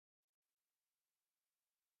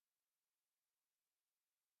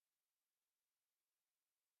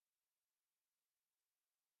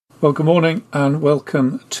Well, good morning and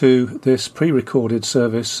welcome to this pre-recorded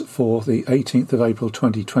service for the 18th of April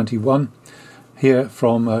 2021 here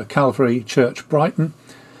from Calvary Church Brighton,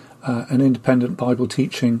 an independent Bible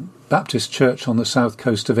teaching Baptist church on the south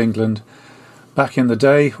coast of England. Back in the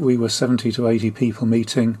day we were 70 to 80 people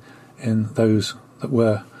meeting in those that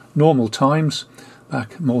were normal times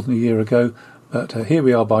back more than a year ago, but here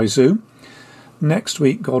we are by Zoom. Next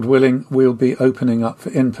week, God willing, we'll be opening up for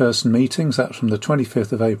in-person meetings. That's from the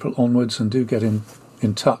 25th of April onwards, and do get in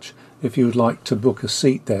touch if you would like to book a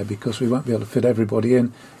seat there, because we won't be able to fit everybody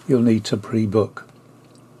in. You'll need to pre-book.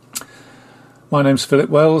 My name's Philip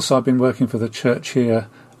Wells. I've been working for the church here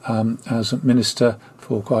as a minister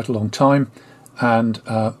for quite a long time, and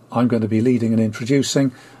I'm going to be leading and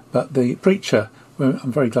introducing, but the preacher,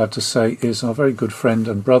 I'm very glad to say, is our very good friend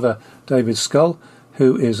and brother, David Scull,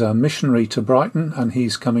 who is a missionary to Brighton, and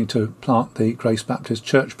he's coming to plant the Grace Baptist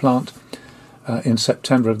Church plant in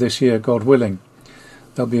September of this year, God willing.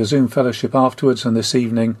 There'll be a Zoom fellowship afterwards, and this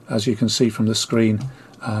evening, as you can see from the screen,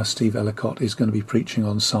 Steve Ellicott is going to be preaching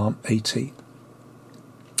on Psalm 80.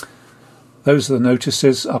 Those are the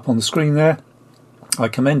notices up on the screen there. I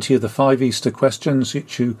commend to you the 5 Easter questions,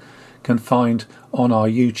 which you can find on our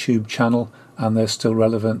YouTube channel, and they're still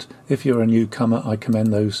relevant. If you're a newcomer, I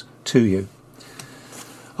commend those to you.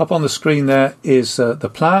 Up on the screen there is the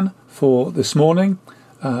plan for this morning.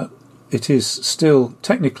 It is still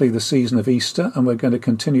technically the season of Easter, and we're going to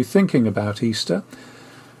continue thinking about Easter.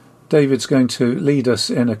 David's going to lead us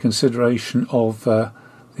in a consideration of the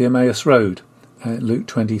Emmaus Road, Luke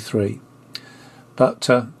 23. But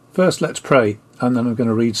first let's pray, and then I'm going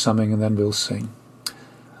to read something and then we'll sing.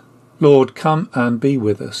 Lord, come and be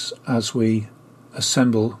with us as we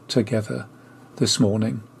assemble together this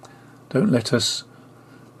morning. Don't let us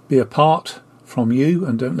be apart from you,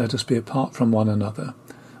 and don't let us be apart from one another,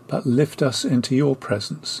 but lift us into your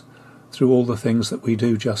presence through all the things that we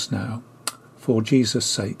do just now. For Jesus'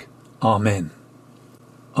 sake, Amen.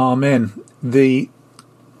 Amen. The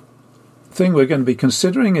thing we're going to be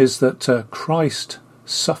considering is that Christ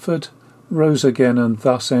suffered, rose again, and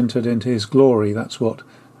thus entered into his glory. That's what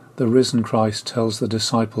the risen Christ tells the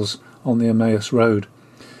disciples on the Emmaus Road.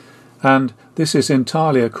 And this is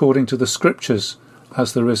entirely according to the Scriptures,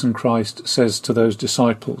 as the risen Christ says to those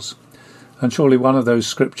disciples. And surely one of those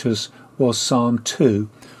scriptures was Psalm 2,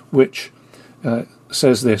 which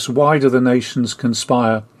says this: "Why do the nations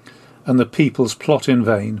conspire and the peoples plot in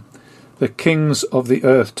vain? The kings of the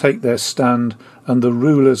earth take their stand, and the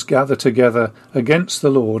rulers gather together against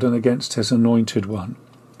the Lord and against his anointed one.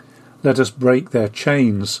 Let us break their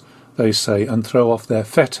chains," they say, "and throw off their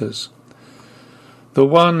fetters. The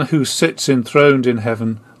one who sits enthroned in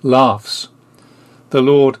heaven laughs. The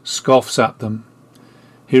Lord scoffs at them.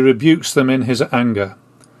 He rebukes them in his anger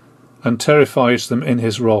and terrifies them in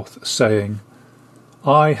his wrath, saying,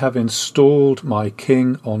 I have installed my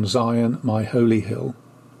king on Zion, my holy hill.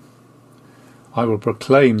 I will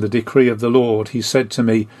proclaim the decree of the Lord. He said to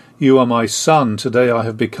me, You are my son, today I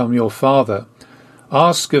have become your father.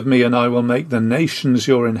 Ask of me, and I will make the nations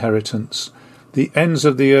your inheritance, the ends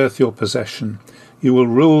of the earth your possession. You will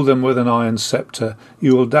rule them with an iron scepter.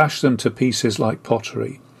 You will dash them to pieces like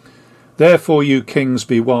pottery. Therefore, you kings,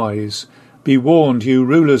 be wise. Be warned, you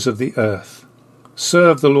rulers of the earth.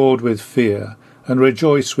 Serve the Lord with fear, and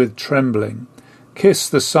rejoice with trembling. Kiss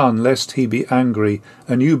the Son, lest he be angry,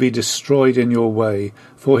 and you be destroyed in your way,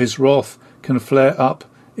 for his wrath can flare up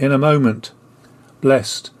in a moment.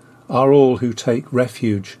 Blessed are all who take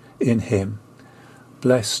refuge in him.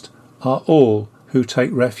 Blessed are all who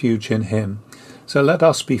take refuge in him. So let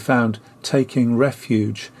us be found taking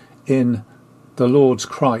refuge in the Lord's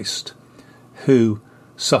Christ, who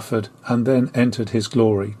suffered and then entered his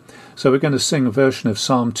glory. So we're going to sing a version of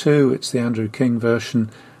Psalm 2. It's the Andrew King version.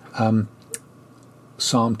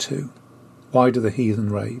 Psalm 2. Why do the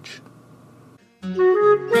heathen rage?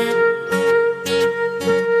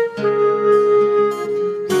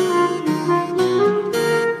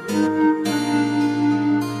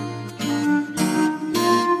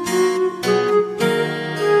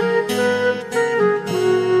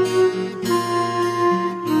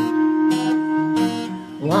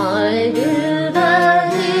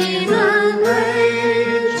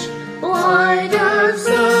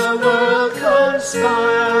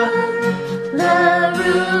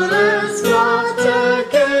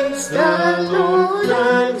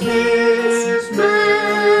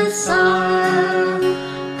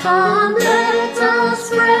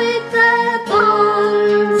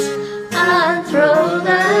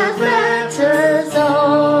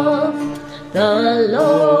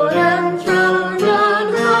 Lord enthroned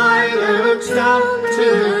on high looks down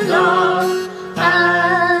to love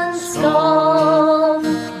and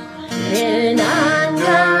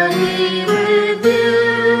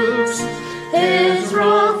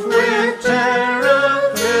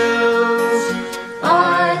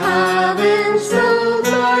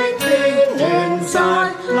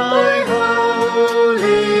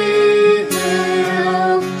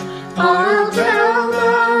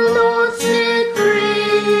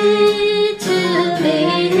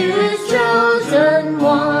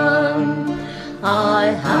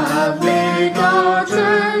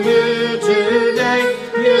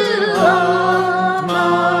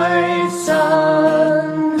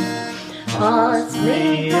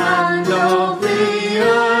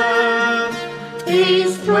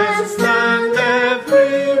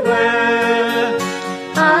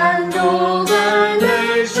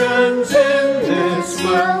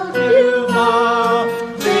you are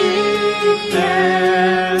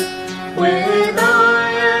there, with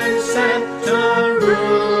iron scepter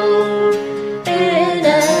rule in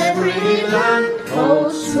every land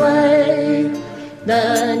coast sway.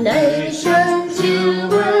 The nations you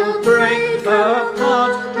will break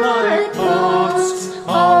apart like pots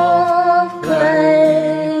of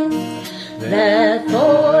clay.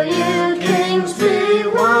 Therefore you kings be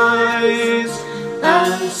wise,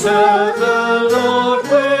 and serve the Lord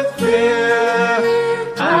with fear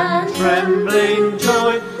and trembling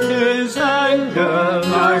joy. His anger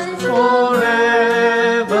lies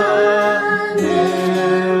forever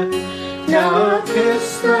near. Now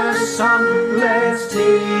kiss the Son, lest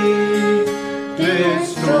he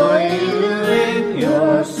destroy you in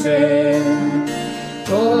your sin.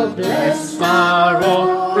 For blessed are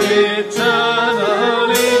all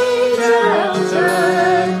eternally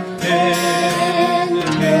sheltered in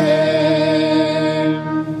him.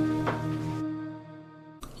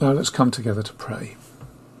 Now let's come together to pray.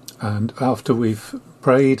 And after we've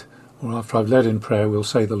prayed, or after I've led in prayer, we'll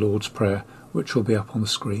say the Lord's Prayer, which will be up on the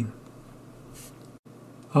screen.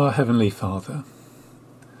 Our Heavenly Father,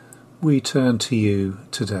 we turn to you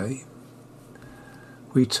today.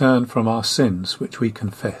 We turn from our sins, which we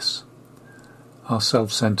confess, our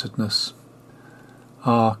self-centeredness,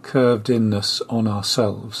 our curved-inness on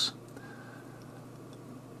ourselves,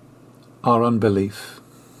 our unbelief,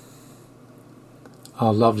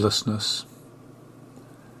 our lovelessness,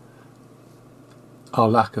 our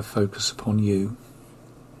lack of focus upon you.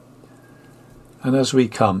 And as we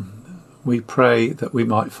come, we pray that we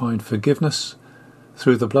might find forgiveness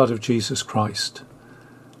through the blood of Jesus Christ,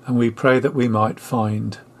 and we pray that we might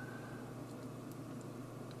find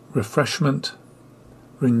refreshment,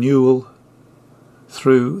 renewal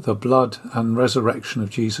through the blood and resurrection of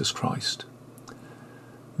Jesus Christ.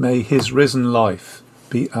 May his risen life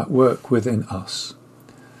be at work within us,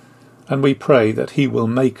 and we pray that he will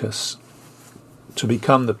make us to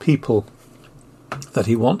become the people that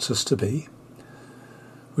he wants us to be.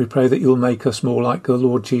 We pray that you'll make us more like the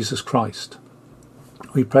Lord Jesus Christ.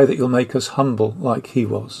 We pray that you'll make us humble like he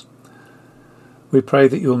was. We pray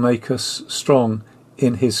that you'll make us strong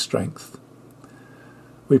in his strength.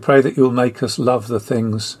 We pray that you'll make us love the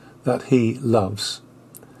things that he loves.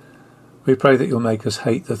 We pray that you'll make us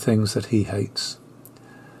hate the things that he hates.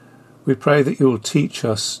 We pray that you'll teach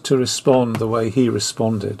us to respond the way he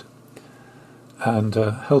responded, and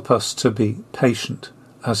help us to be patient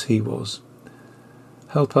as he was.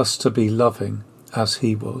 Help us to be loving as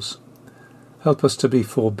he was. Help us to be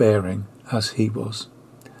forbearing as he was.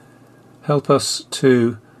 Help us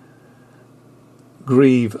to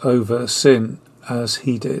grieve over sin as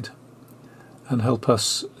he did, and help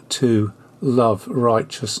us to love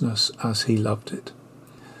righteousness as he loved it.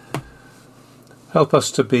 Help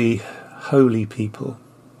us to be holy people,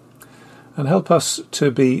 and help us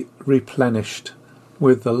to be replenished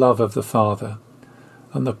with the love of the Father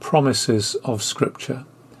and the promises of Scripture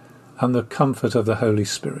and the comfort of the Holy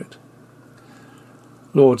Spirit.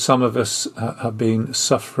 Lord, some of us have been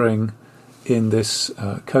suffering in this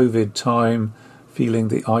COVID time, feeling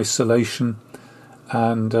the isolation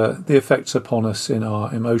and the effects upon us in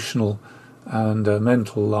our emotional and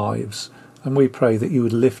mental lives. And we pray that you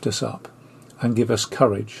would lift us up and give us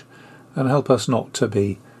courage and help us not to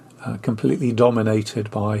be completely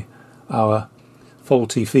dominated by our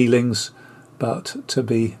faulty feelings, but to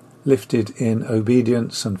be lifted in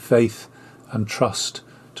obedience and faith and trust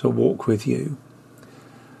to walk with you.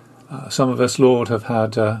 Some of us, Lord, have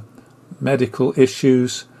had medical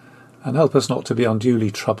issues, and help us not to be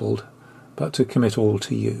unduly troubled, but to commit all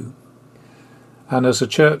to you. And as a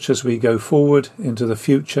church, as we go forward into the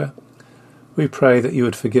future, we pray that you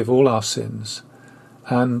would forgive all our sins,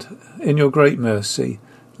 and in your great mercy,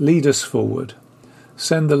 lead us forward.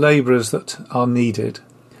 Send the labourers that are needed.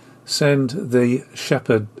 Send the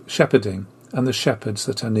shepherding and the shepherds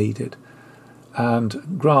that are needed.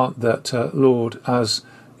 And grant that, Lord, as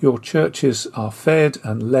your churches are fed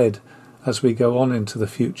and led as we go on into the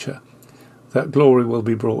future, that glory will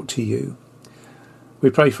be brought to you. We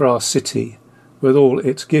pray for our city with all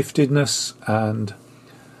its giftedness and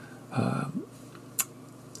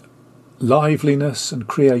liveliness and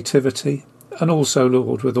creativity, and also,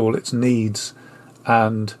 Lord, with all its needs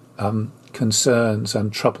and concerns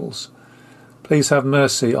and troubles. Please have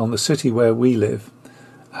mercy on the city where we live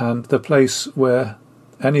and the place where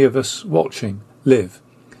any of us watching live.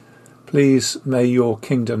 Please may your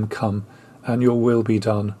kingdom come and your will be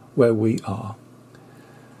done where we are.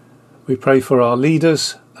 We pray for our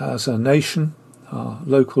leaders as a nation, our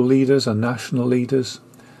local leaders and national leaders.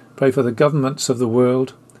 Pray for the governments of the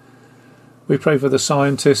world. We pray for the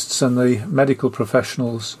scientists and the medical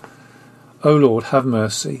professionals. O Lord, have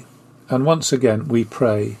mercy. And once again we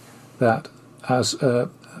pray that as a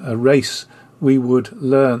race we would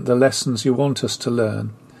learn the lessons you want us to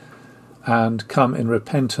learn and come in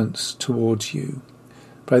repentance towards you.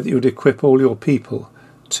 Pray that you would equip all your people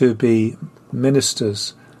to be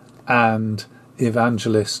ministers and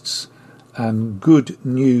evangelists and good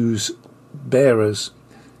news bearers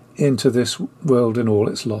into this world in all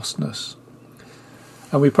its lostness.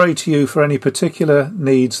 And we pray to you for any particular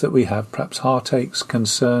needs that we have, perhaps heartaches,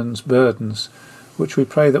 concerns, burdens, which we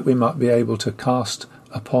pray that we might be able to cast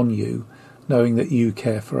upon you, knowing that you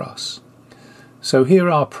care for us. So hear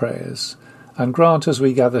our prayers, and grant as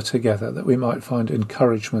we gather together that we might find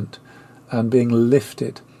encouragement and being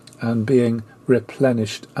lifted and being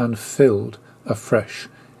replenished and filled afresh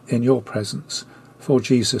in your presence. For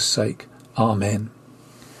Jesus' sake, Amen.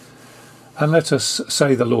 And let us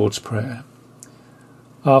say the Lord's Prayer.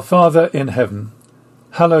 Our Father in heaven,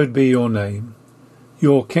 hallowed be your name.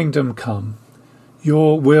 Your kingdom come.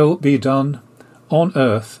 Your will be done on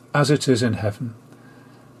earth as it is in heaven.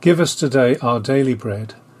 Give us today our daily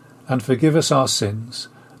bread, and forgive us our sins,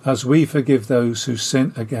 as we forgive those who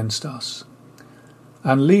sin against us.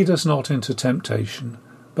 And lead us not into temptation,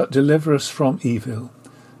 but deliver us from evil.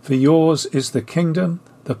 For yours is the kingdom,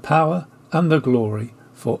 the power, and the glory,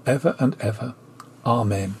 for ever and ever.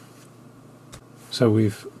 Amen. So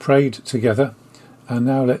we've prayed together, and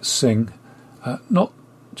now let's sing, not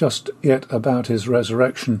just yet about his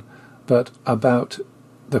resurrection, but about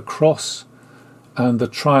the cross and the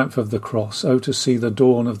triumph of the cross. Oh, to see the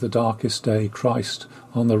dawn of the darkest day, Christ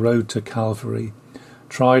on the road to Calvary,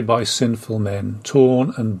 tried by sinful men,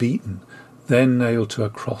 torn and beaten, then nailed to a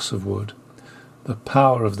cross of wood. The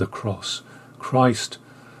power of the cross. Christ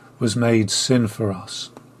was made sin for us.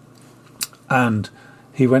 And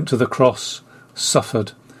he went to the cross,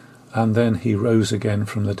 suffered, and then he rose again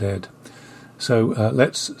from the dead. So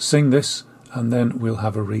let's sing this, and then we'll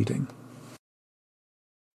have a reading.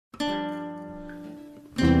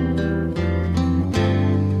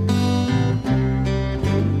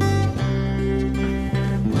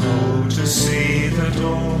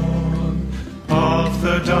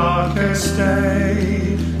 The darkest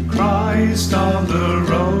day, Christ on the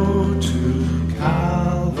road to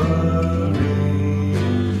Calvary,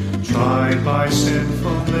 tried by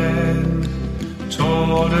sinful men,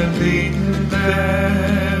 torn and beaten,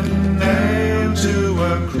 then nailed to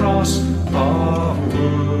a cross of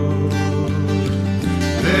wood.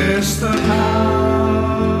 This the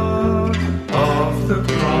power of the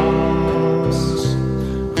cross,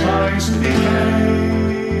 Christ became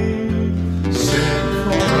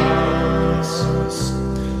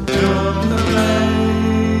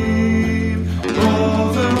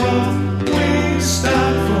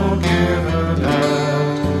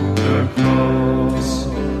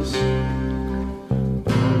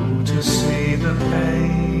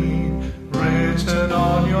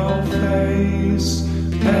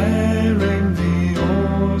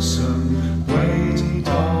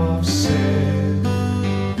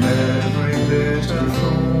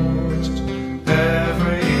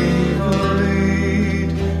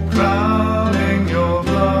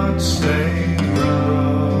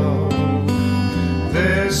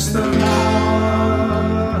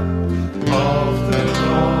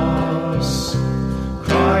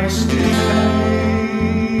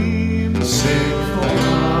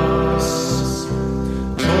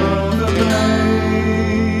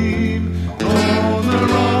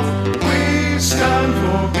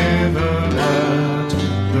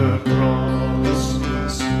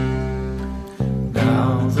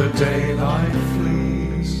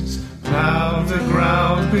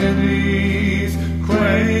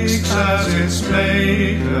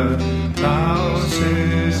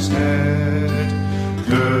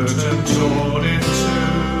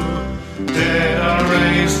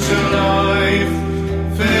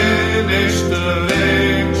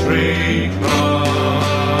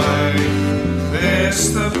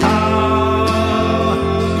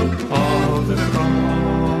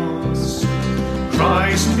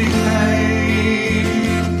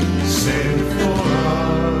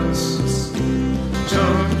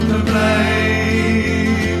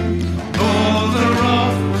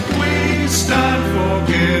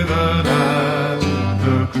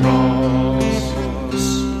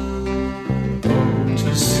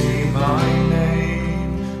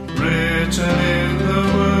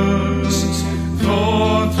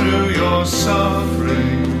through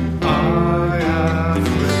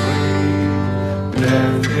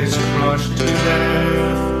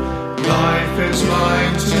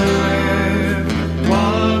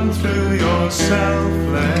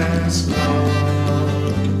Christ's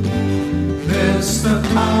love. This the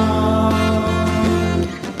power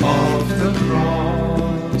of the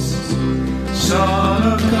cross. Son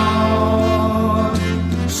of God,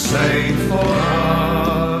 slain for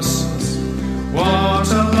us. What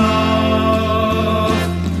a love,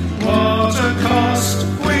 what a cost.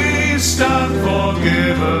 We stand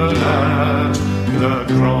forgiven at the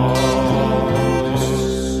cross.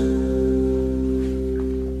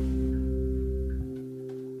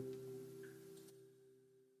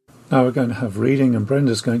 Now we're going to have reading, and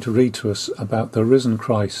Brenda's going to read to us about the risen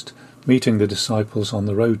Christ meeting the disciples on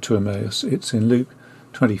the road to Emmaus. It's in Luke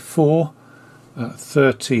 24,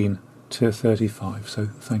 13 to 35. So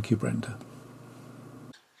thank you, Brenda.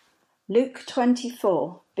 Luke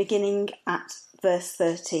 24, beginning at verse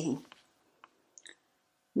 13.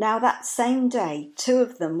 Now that same day, 2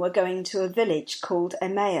 of them were going to a village called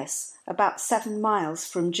Emmaus, about 7 miles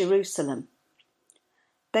from Jerusalem.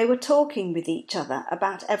 They were talking with each other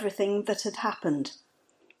about everything that had happened.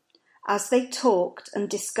 As they talked and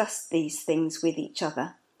discussed these things with each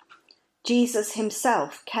other, Jesus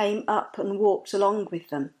himself came up and walked along with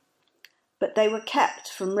them, but they were kept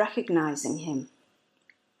from recognizing him.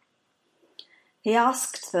 He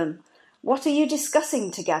asked them, "What are you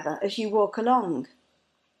discussing together as you walk along?"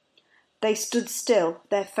 They stood still,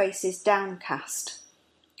 their faces downcast.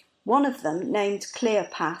 One of them, named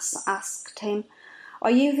Cleopas, asked him, "Are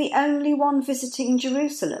you the only one visiting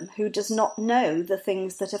Jerusalem who does not know the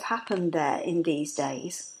things that have happened there in these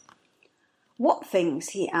days?" "What things?"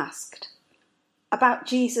 he asked. "About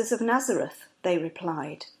Jesus of Nazareth," they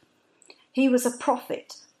replied. "He was a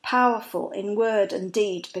prophet, powerful in word and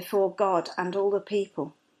deed before God and all the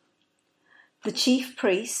people. The chief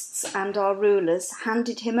priests and our rulers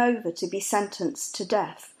handed him over to be sentenced to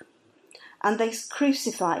death, and they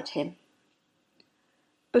crucified him.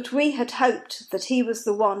 But we had hoped that he was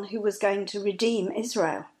the one who was going to redeem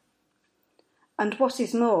Israel. And what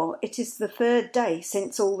is more, it is the 3rd day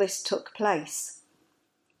since all this took place.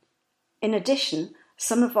 In addition,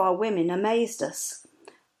 some of our women amazed us.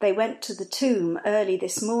 They went to the tomb early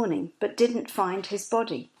this morning, but didn't find his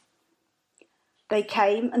body. They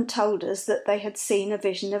came and told us that they had seen a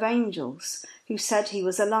vision of angels who said he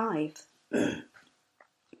was alive.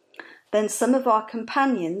 Then some of our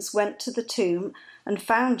companions went to the tomb and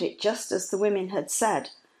found it just as the women had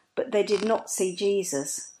said, but they did not see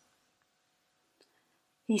Jesus."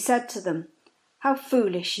 He said to them, "How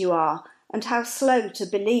foolish you are, and how slow to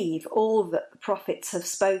believe all that the prophets have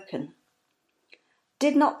spoken.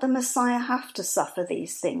 Did not the Messiah have to suffer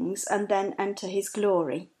these things and then enter his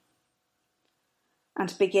glory?"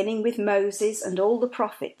 And beginning with Moses and all the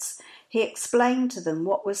prophets, he explained to them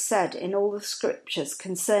what was said in all the scriptures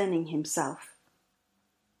concerning himself.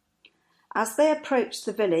 As they approached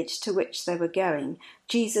the village to which they were going,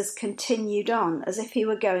 Jesus continued on as if he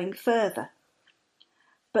were going further.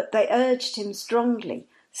 But they urged him strongly,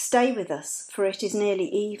 "Stay with us, for it is nearly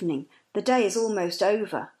evening. The day is almost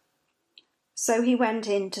over." So he went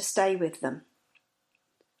in to stay with them.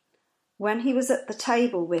 When he was at the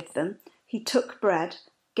table with them, he took bread,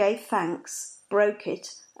 gave thanks, broke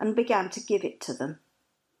it, and began to give it to them.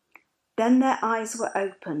 Then their eyes were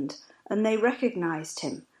opened, and they recognized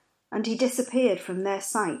him, and he disappeared from their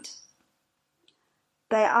sight.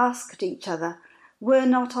 They asked each other, "Were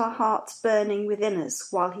not our hearts burning within us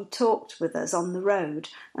while he talked with us on the road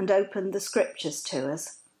and opened the scriptures to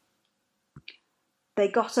us?" They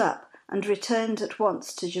got up and returned at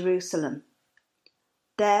once to Jerusalem.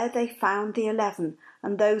 There they found the 11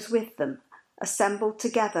 and those with them assembled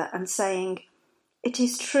together and saying, "It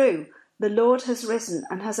is true, the Lord has risen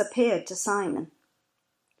and has appeared to Simon."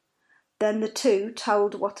 Then the 2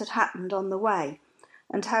 told what had happened on the way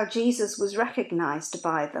and how Jesus was recognized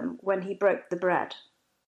by them when he broke the bread.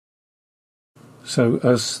 So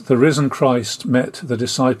as the risen Christ met the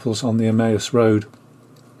disciples on the Emmaus road,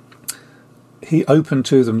 he opened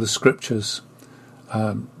to them the scriptures,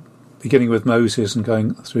 beginning with Moses and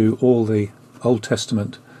going through all the Old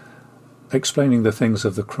Testament, explaining the things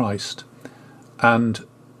of the Christ, and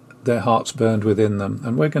their hearts burned within them.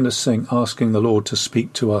 And we're going to sing, asking the Lord to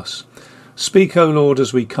speak to us. "Speak, O Lord,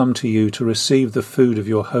 as we come to you to receive the food of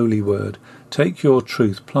your holy word. Take your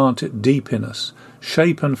truth, plant it deep in us,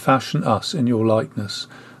 shape and fashion us in your likeness,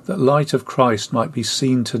 that light of Christ might be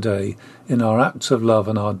seen today in our acts of love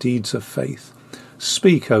and our deeds of faith.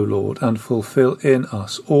 Speak, O Lord, and fulfill in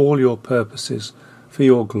us all your purposes for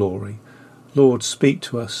your glory." Lord, speak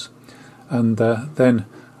to us. And then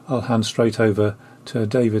I'll hand straight over to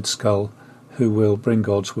David Scull, who will bring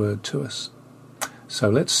God's word to us. So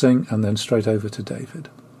let's sing, and then straight over to David.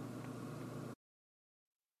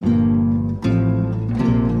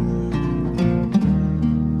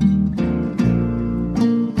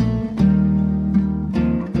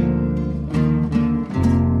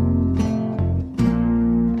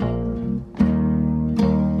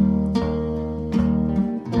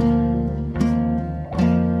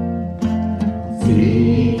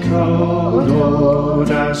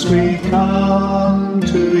 as we come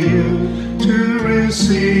to you to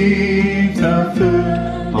receive the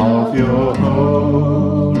food of your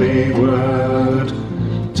holy word.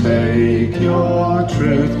 Take your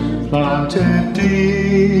truth planted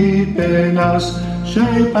deep in us,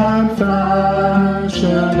 shape and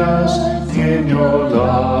fashion us in your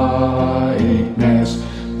likeness,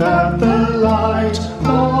 that the light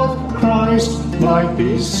of Christ might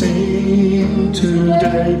be seen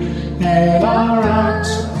today in our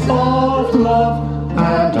acts of love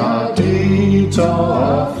and our deeds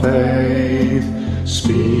of faith.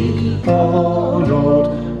 Speak, O Lord,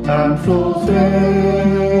 and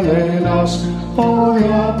fulfill in us all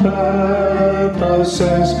your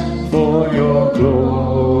purposes for your glory.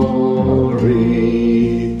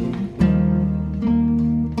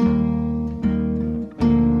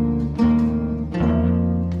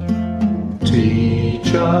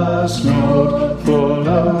 Teach us, Lord, full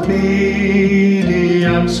obedience,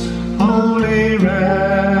 holy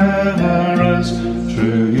reverence,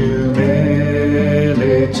 true humility.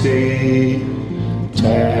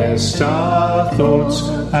 Test our thoughts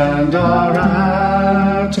and our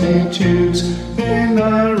attitudes in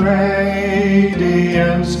the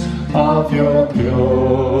radiance of your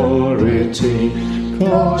purity.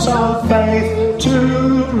 Cause our faith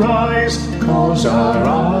to rise, cause our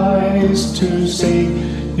eyes to see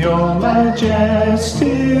your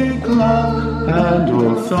majestic love and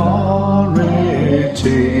authority.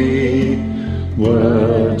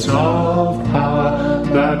 Words of power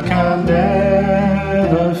that can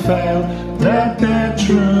never fail, let their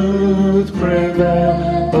truth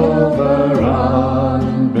prevail over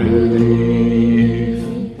unbelief.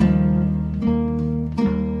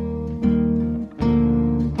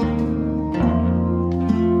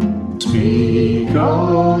 Speak,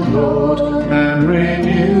 O Lord, and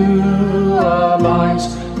renew our minds.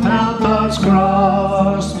 Help us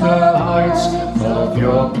grasp the heights of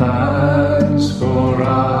your plans for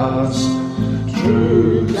us.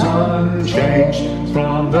 Truths unchanged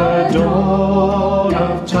from the dawn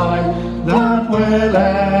of time that will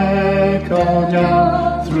echo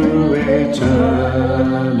down through eternity.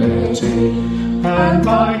 And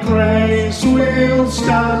by grace we'll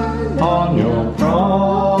stand on your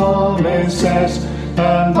promises,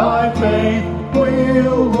 and by faith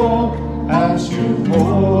we'll walk as you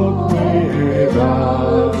walk with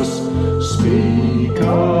us. Speak,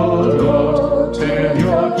 O Lord, till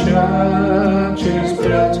your church is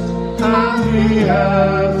built and the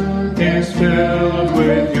earth is filled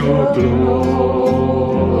with your glory.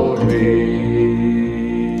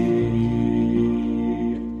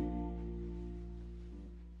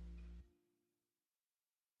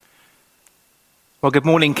 Well, good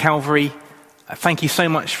morning, Calvary. Thank you so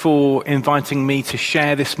much for inviting me to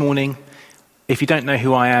share this morning. If you don't know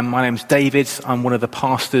who I am, my name's David. I'm one of the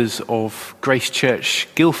pastors of Grace Church,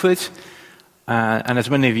 Guildford. And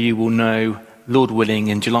as many of you will know, Lord willing,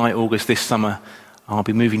 in July, August this summer, I'll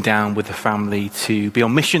be moving down with the family to be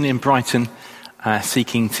on mission in Brighton,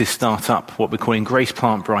 seeking to start up what we're calling Grace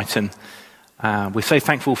Plant Brighton. We're so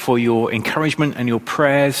thankful for your encouragement and your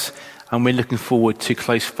prayers, and we're looking forward to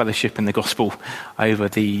close fellowship in the gospel over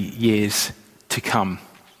the years to come.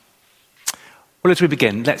 Well, as we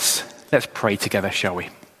begin, let's pray together, shall we?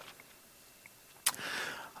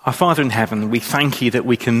 Our Father in heaven, we thank you that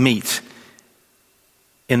we can meet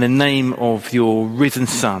in the name of your risen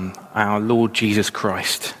Son, our Lord Jesus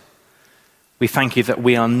Christ. We thank you that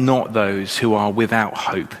we are not those who are without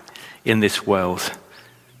hope in this world.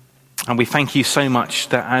 And we thank you so much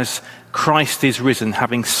that as Christ is risen,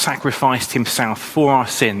 having sacrificed himself for our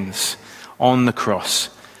sins on the cross,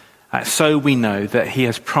 so we know that he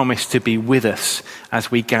has promised to be with us as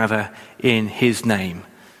we gather in his name.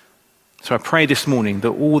 So I pray this morning that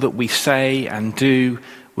all that we say and do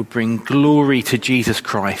would bring glory to Jesus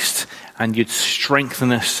Christ, and you'd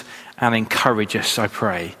strengthen us and encourage us, I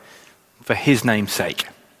pray, for his name's sake.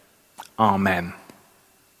 Amen.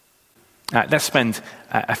 Let's spend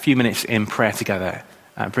a few minutes in prayer together,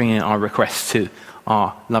 bringing our requests to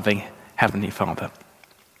our loving Heavenly Father.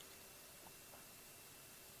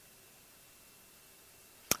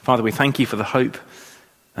 Father, we thank you for the hope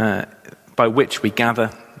by which we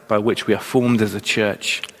gather, by which we are formed as a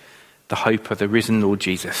church, the hope of the risen Lord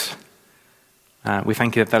Jesus. We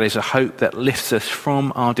thank you that that is a hope that lifts us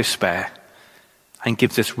from our despair and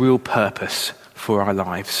gives us real purpose for our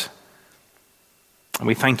lives. And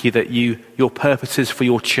we thank you that your purposes for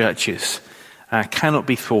your churches cannot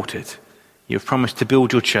be thwarted. You have promised to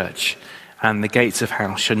build your church, and the gates of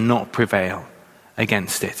hell shall not prevail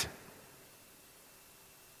against it.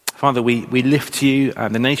 Father, we lift to you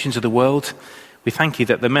the nations of the world. We thank you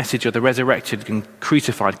that the message of the resurrected and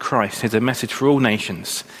crucified Christ is a message for all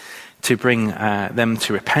nations to bring them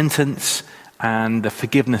to repentance and the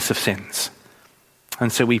forgiveness of sins.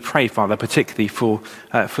 And so we pray, Father, particularly for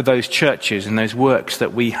those churches and those works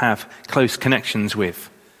that we have close connections with.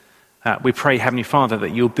 We pray, Heavenly Father, that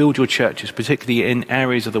you'll build your churches, particularly in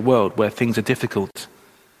areas of the world where things are difficult.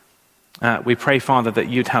 We pray, Father, that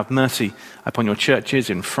you'd have mercy upon your churches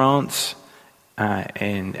in France,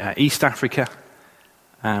 in East Africa.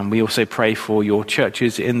 And we also pray for your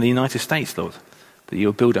churches in the United States, Lord, that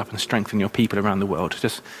you'll build up and strengthen your people around the world.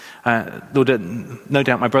 Lord, no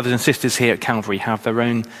doubt my brothers and sisters here at Calvary have their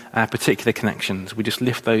own particular connections. We just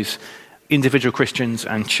lift those individual Christians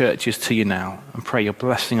and churches to you now and pray your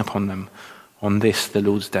blessing upon them on this, the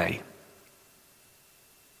Lord's Day.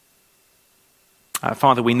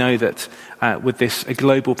 Father, we know that with this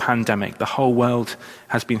global pandemic, the whole world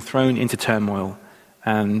has been thrown into turmoil,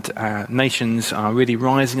 and nations are really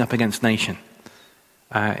rising up against nation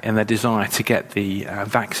in their desire to get the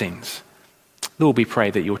vaccines. Lord, we pray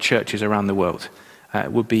that your churches around the world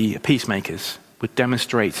would be peacemakers, would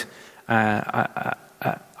demonstrate a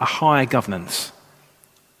higher governance,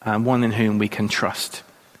 one in whom we can trust,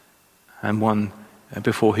 and one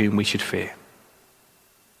before whom we should fear.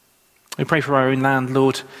 We pray for our own land,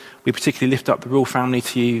 Lord. We particularly lift up the royal family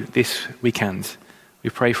to you this weekend. We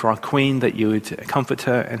pray for our Queen, that you would comfort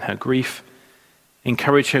her in her grief,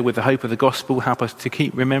 encourage her with the hope of the gospel, help us to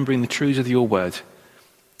keep remembering the truths of your word.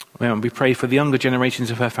 We pray for the younger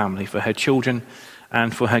generations of her family, for her children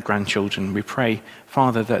and for her grandchildren. We pray,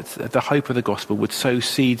 Father, that the hope of the gospel would sow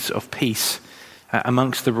seeds of peace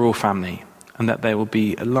amongst the royal family, and that there will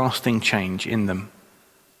be a lasting change in them.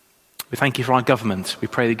 We thank you for our government. We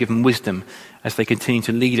pray that you give them wisdom as they continue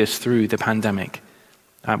to lead us through the pandemic.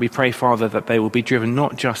 We pray, Father, that they will be driven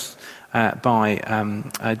not just by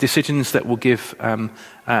decisions that will give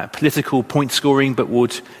political point scoring, but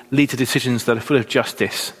would lead to decisions that are full of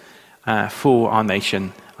justice for our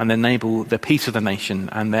nation and enable the peace of the nation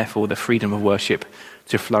and therefore the freedom of worship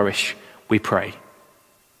to flourish, we pray.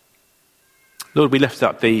 Lord, we lift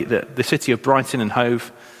up the city of Brighton and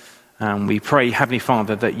Hove. We pray, Heavenly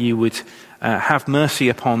Father, that you would have mercy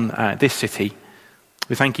upon this city.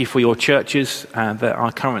 We thank you for your churches that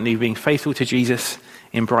are currently being faithful to Jesus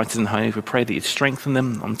in Brighton and Hove. We pray that you'd strengthen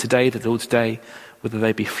them on today, the Lord's Day, whether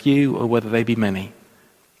they be few or whether they be many.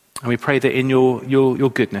 And we pray that in your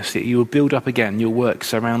goodness, that you will build up again your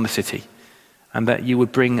works around the city, and that you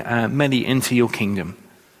would bring many into your kingdom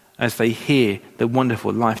as they hear the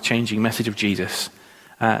wonderful, life-changing message of Jesus.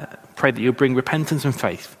 Pray that you'll bring repentance and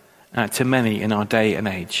faith to many in our day and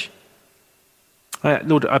age.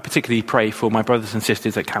 Lord, I particularly pray for my brothers and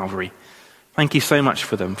sisters at Calvary. Thank you so much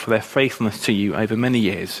for them, for their faithfulness to you over many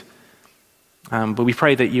years. But we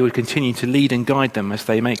pray that you would continue to lead and guide them as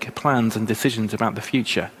they make plans and decisions about the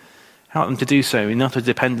future. Help them to do so in utter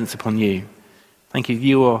dependence upon you. Thank you.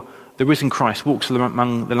 You are the risen Christ, walks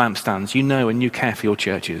among the lampstands. You know and you care for your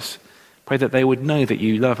churches. Pray that they would know that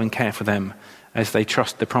you love and care for them as they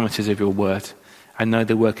trust the promises of your word and know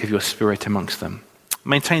the work of your Spirit amongst them.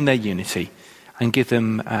 Maintain their unity and give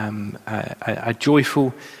them a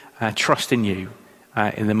joyful trust in you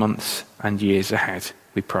in the months and years ahead,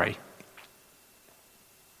 we pray.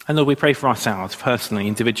 And Lord, we pray for ourselves personally,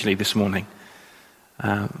 individually this morning.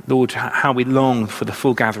 Lord, how we long for the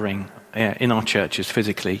full gathering in our churches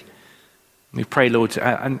physically. We pray, Lord,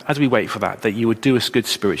 and as we wait for that you would do us good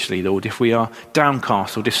spiritually, Lord. If we are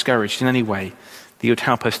downcast or discouraged in any way, that you would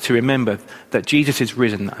help us to remember that Jesus is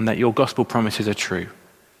risen and that your gospel promises are true.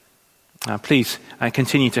 Please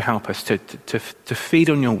continue to help us to feed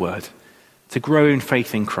on your word, to grow in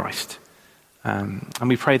faith in Christ. And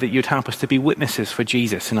we pray that you'd help us to be witnesses for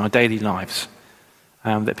Jesus in our daily lives,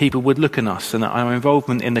 that people would look at us and our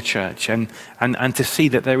involvement in the church and to see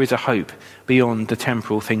that there is a hope beyond the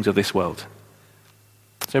temporal things of this world.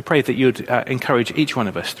 So I pray that you'd encourage each one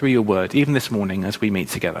of us through your word, even this morning as we meet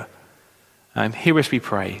together. Hear us, we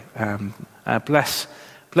pray. Bless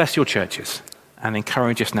your churches and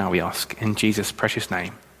encourage us now, we ask, in Jesus' precious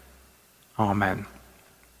name. Amen.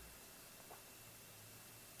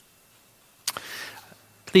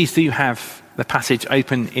 Please do have the passage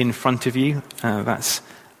open in front of you. That's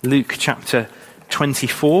Luke chapter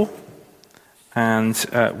 24. And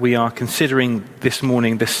we are considering this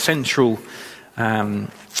morning the central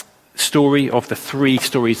story of the three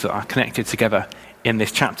stories that are connected together in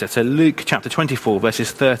this chapter. So Luke chapter 24,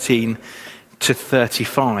 verses 13 to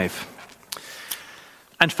 35.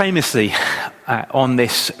 And famously, on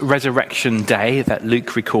this resurrection day that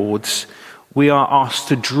Luke records, we are asked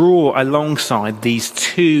to draw alongside these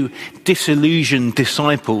two disillusioned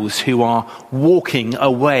disciples who are walking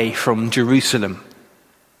away from Jerusalem.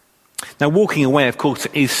 Now, walking away, of course,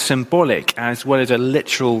 is symbolic as well as a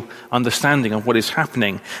literal understanding of what is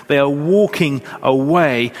happening. They are walking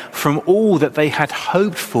away from all that they had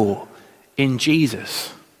hoped for in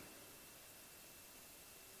Jesus.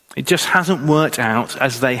 It just hasn't worked out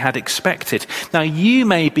as they had expected. Now, you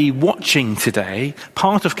may be watching today,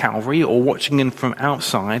 part of Calvary, or watching in from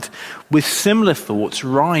outside, with similar thoughts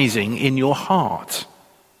rising in your heart.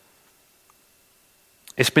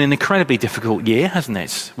 It's been an incredibly difficult year, hasn't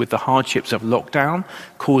it? With the hardships of lockdown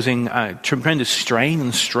causing tremendous strain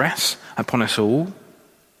and stress upon us all.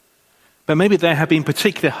 But maybe there have been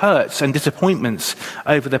particular hurts and disappointments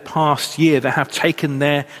over the past year that have taken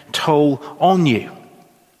their toll on you.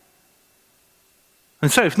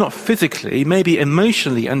 And so if not physically, maybe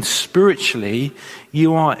emotionally and spiritually,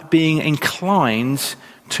 you are being inclined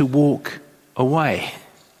to walk away.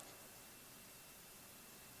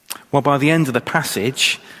 Well, by the end of the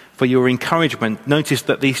passage, for your encouragement, notice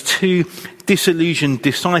that these two disillusioned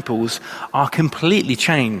disciples are completely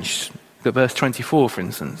changed. Look at verse 24, for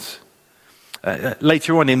instance.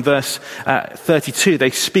 Later on in verse 32,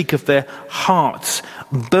 they speak of their hearts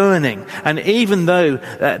burning. And even though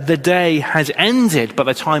the day has ended by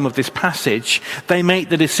the time of this passage, they make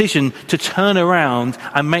the decision to turn around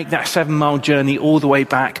and make that 7-mile journey all the way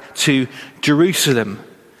back to Jerusalem.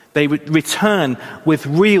 They return with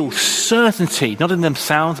real certainty, not in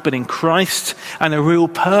themselves, but in Christ, and a real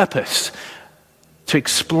purpose to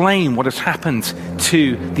explain what has happened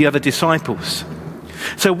to the other disciples.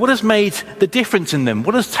 So what has made the difference in them?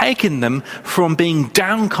 What has taken them from being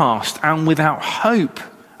downcast and without hope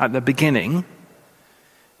at the beginning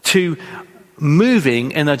to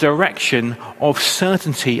moving in a direction of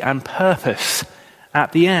certainty and purpose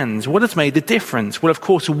at the end? What has made the difference? Well, of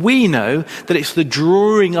course, we know that it's the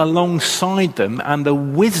drawing alongside them and the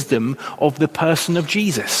wisdom of the person of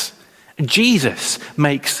Jesus. Jesus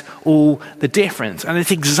makes all the difference. And it's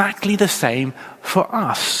exactly the same for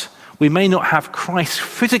us. We may not have Christ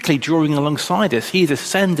physically drawing alongside us. He has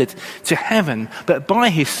ascended to heaven. But by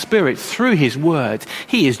his Spirit, through his word,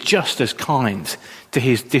 he is just as kind to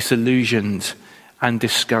his disillusioned and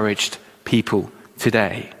discouraged people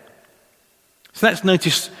today. So let's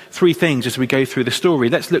notice 3 things as we go through the story.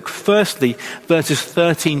 Let's look firstly, verses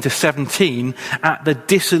 13 to 17, at the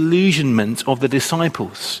disillusionment of the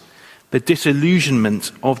disciples. The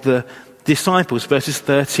disillusionment of the disciples, verses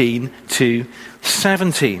 13 to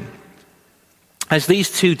 17. As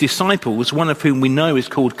these 2 disciples, one of whom we know is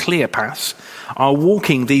called Cleopas, are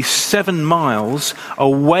walking these 7 miles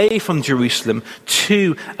away from Jerusalem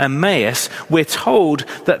to Emmaus, we're told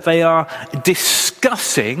that they are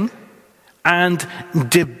discussing and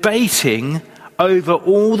debating over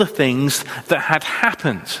all the things that had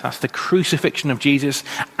happened. That's the crucifixion of Jesus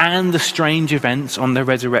and the strange events on the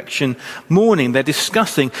resurrection morning. They're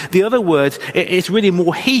discussing. The other word, it's really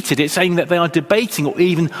more heated. It's saying that they are debating or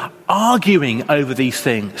even arguing over these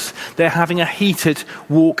things. They're having a heated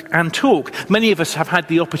walk and talk. Many of us have had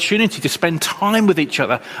the opportunity to spend time with each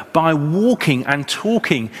other by walking and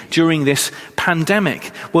talking during this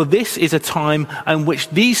pandemic. Well, this is a time in which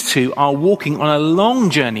these 2 are walking on a long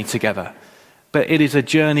journey together. But it is a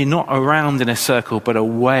journey not around in a circle, but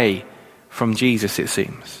away from Jesus, it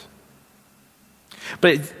seems.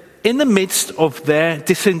 But in the midst of their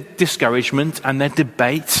discouragement and their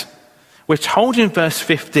debate, we're told in verse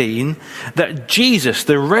 15 that Jesus,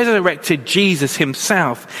 the resurrected Jesus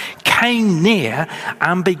himself, came near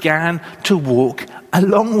and began to walk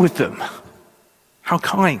along with them. How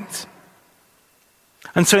kind.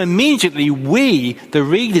 And so immediately we, the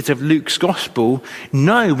readers of Luke's gospel,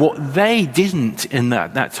 know what they didn't in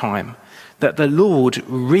that time. That the Lord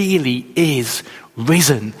really is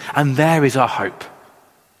risen, and there is our hope.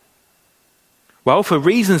 Well, for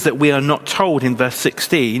reasons that we are not told in verse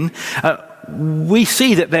 16, we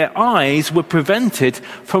see that their eyes were prevented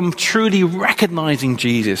from truly recognizing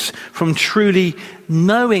Jesus, from truly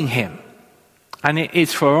knowing him. And it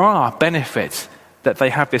is for our benefit that they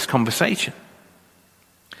have this conversation.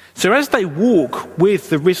 So as they walk with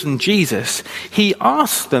the risen Jesus, he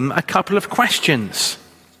asks them a couple of questions.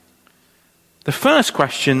 The first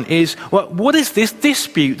question is, well, what is this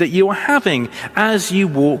dispute that you are having as you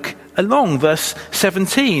walk along? Verse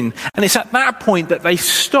 17. And it's at that point that they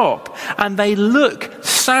stop and they look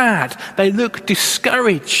sad. They look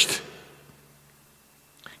discouraged.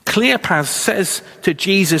 Cleopas says to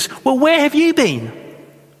Jesus, well, where have you been?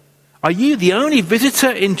 Are you the only visitor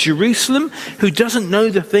in Jerusalem who doesn't know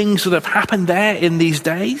the things that have happened there in these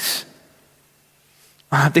days?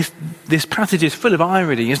 This passage is full of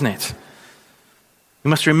irony, isn't it? We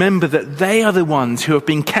must remember that they are the ones who have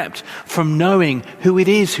been kept from knowing who it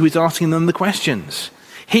is who is asking them the questions.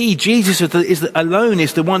 He, Jesus, alone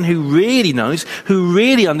is the one who really knows, who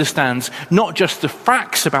really understands not just the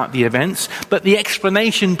facts about the events, but the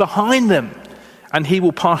explanation behind them. And he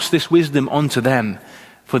will pass this wisdom on to them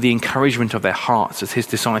for the encouragement of their hearts as his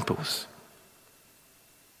disciples.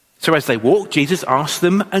 So as they walk, Jesus asks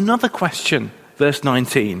them another question. Verse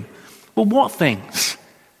 19. Well, what things?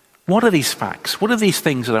 What are these facts? What are these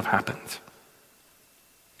things that have happened?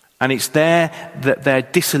 And it's there that their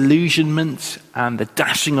disillusionment and the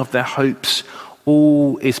dashing of their hopes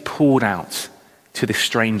all is poured out to this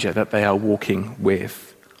stranger that they are walking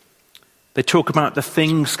with. They talk about the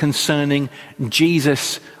things concerning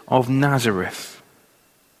Jesus of Nazareth.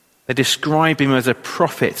 They describe him as a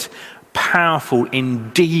prophet, powerful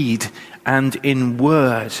in deed and in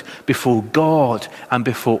word before God and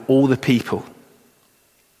before all the people.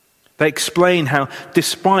 They explain how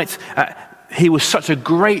despite he was such a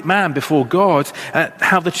great man before God,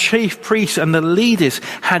 how the chief priests and the leaders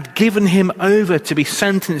had given him over to be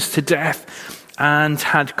sentenced to death and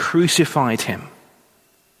had crucified him.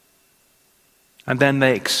 And then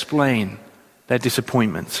they explain their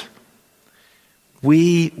disappointment.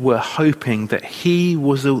 We were hoping that he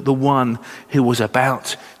was the one who was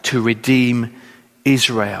about to redeem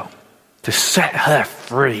Israel, to set her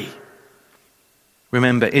free.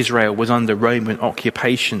 Remember, Israel was under Roman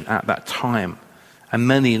occupation at that time, and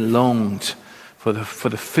many longed for the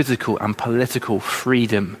physical and political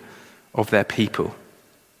freedom of their people.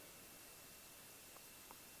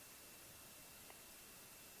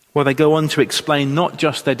 Well, they go on to explain not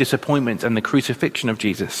just their disappointment and the crucifixion of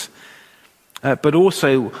Jesus, but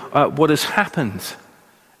also what has happened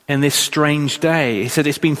in this strange day. He said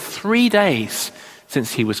it's been 3 days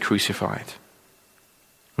since he was crucified.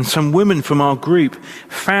 And some women from our group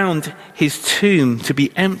found his tomb to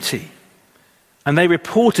be empty. And they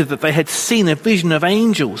reported that they had seen a vision of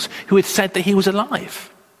angels who had said that he was alive.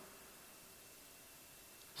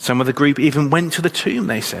 Some of the group even went to the tomb,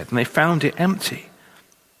 they said, and they found it empty.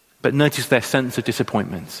 But notice their sense of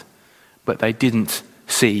disappointment. But they didn't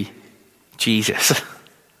see Jesus.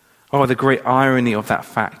 Oh, the great irony of that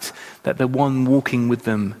fact, that the one walking with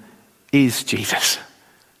them is Jesus.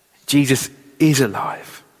 Jesus is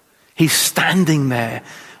alive. He's standing there,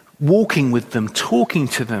 walking with them, talking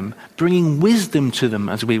to them, bringing wisdom to them,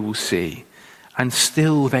 as we will see. And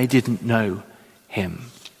still they didn't know him.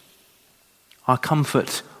 Our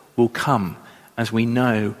comfort will come as we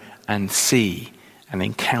know and see and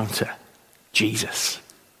encounter Jesus.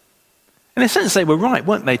 In a sense, they were right,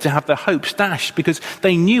 weren't they, to have their hopes dashed, because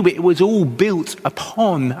they knew it was all built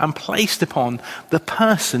upon and placed upon the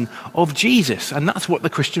person of Jesus. And that's what the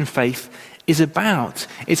Christian faith is about.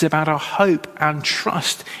 It's about our hope and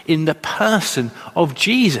trust in the person of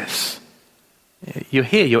Jesus. You're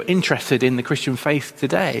here, you're interested in the Christian faith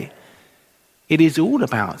today. It is all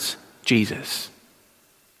about Jesus.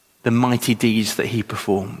 The mighty deeds that he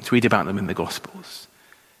performed. Read about them in the Gospels.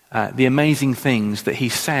 The amazing things that he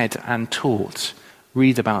said and taught.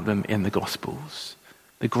 Read about them in the Gospels.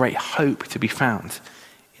 The great hope to be found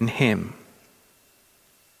in him.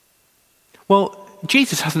 Well,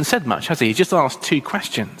 Jesus hasn't said much, has he? He just asked 2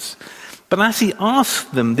 questions. But as he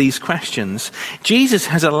asked them these questions, Jesus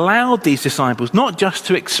has allowed these disciples not just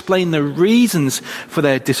to explain the reasons for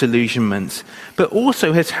their disillusionment, but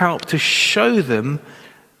also has helped to show them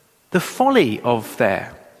the folly of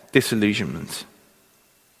their disillusionment.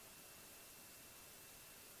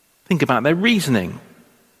 Think about their reasoning.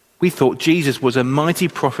 We thought Jesus was a mighty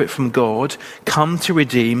prophet from God, come to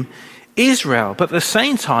redeem Israel. But at the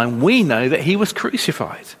same time, we know that he was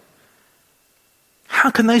crucified. How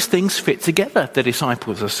can those things fit together, the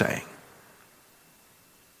disciples are saying?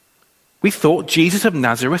 We thought Jesus of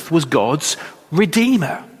Nazareth was God's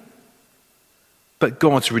Redeemer. But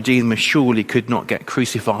God's Redeemer surely could not get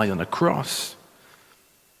crucified on a cross.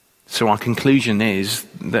 So our conclusion is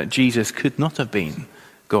that Jesus could not have been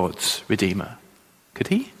God's Redeemer. Could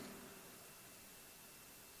he?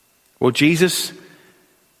 Well, Jesus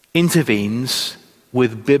intervenes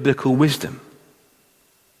with biblical wisdom.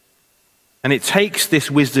 And it takes this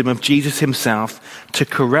wisdom of Jesus himself to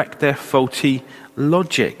correct their faulty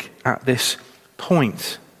logic at this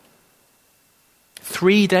point.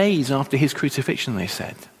 3 days after his crucifixion, they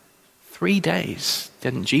said. 3 days.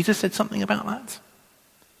 Didn't Jesus said something about that?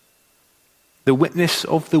 The witness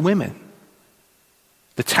of the women.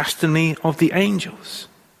 The testimony of the angels.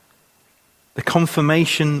 The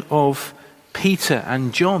confirmation of Peter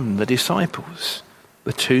and John, the disciples.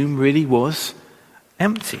 The tomb really was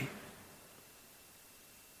empty.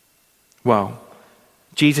 Well,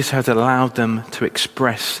 Jesus has allowed them to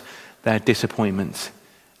express their disappointment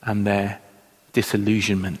and their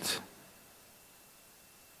disillusionment.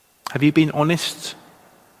 Have you been honest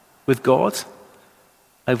with God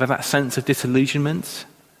over that sense of disillusionment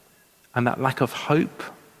and that lack of hope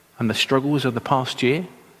and the struggles of the past year?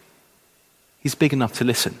 He's big enough to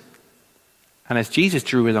listen. And as Jesus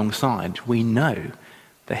drew alongside, we know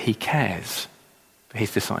that he cares for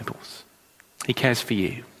his disciples. He cares for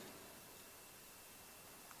you.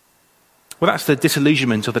 Well, that's the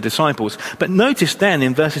disillusionment of the disciples. But notice then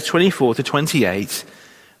in verses 24 to 28,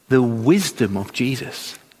 the wisdom of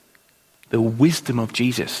Jesus. The wisdom of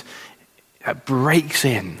Jesus breaks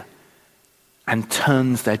in and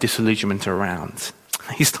turns their disillusionment around.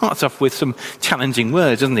 He starts off with some challenging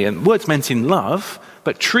words, doesn't he? And words meant in love,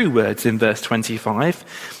 but true words in verse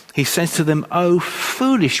 25. He says to them, "O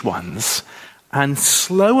foolish ones, and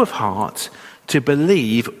slow of heart to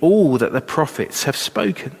believe all that the prophets have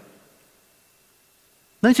spoken."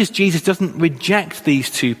 Notice Jesus doesn't reject these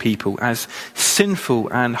two people as sinful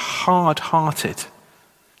and hard-hearted.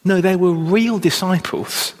 No, they were real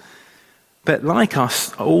disciples. But like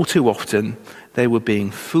us, all too often, they were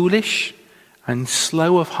being foolish and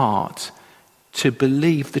slow of heart to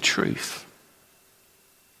believe the truth.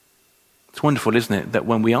 It's wonderful, isn't it, that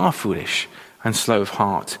when we are foolish and slow of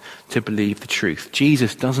heart to believe the truth,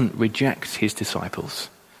 Jesus doesn't reject his disciples,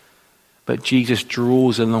 but Jesus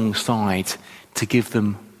draws alongside to give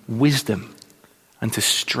them wisdom and to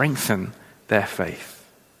strengthen their faith.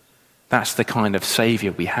 That's the kind of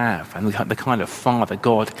Saviour we have, and the kind of Father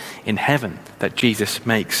God in heaven that Jesus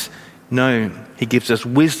makes known. He gives us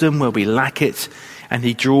wisdom where we lack it, and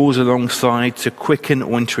he draws alongside to quicken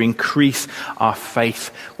or to increase our faith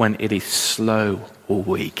when it is slow or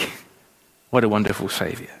weak. What a wonderful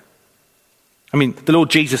Saviour. I mean, the Lord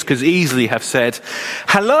Jesus could easily have said,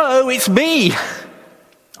 "Hello, it's me.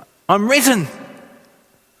 I'm risen."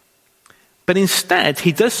 But instead,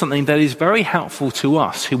 he does something that is very helpful to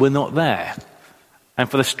us who were not there and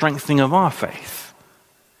for the strengthening of our faith.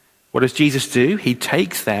 What does Jesus do? He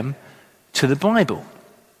takes them to the Bible.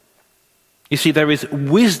 You see, there is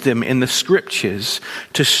wisdom in the scriptures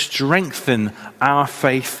to strengthen our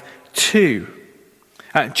faith too.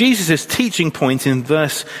 Jesus' teaching point in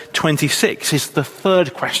verse 26 is the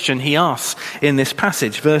third question he asks in this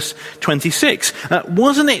passage. Verse 26,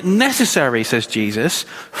 wasn't it necessary, says Jesus,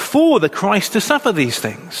 for the Christ to suffer these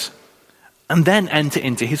things and then enter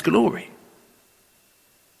into his glory?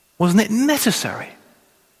 Wasn't it necessary?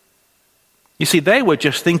 You see, they were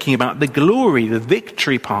just thinking about the glory, the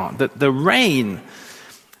victory part, the reign.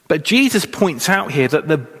 But Jesus points out here that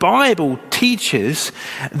the Bible teaches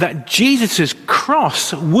that Jesus'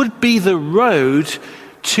 cross would be the road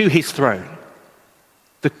to his throne.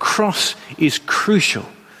 The cross is crucial.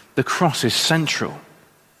 The cross is central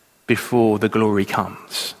before the glory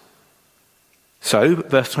comes. So,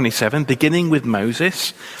 verse 27, beginning with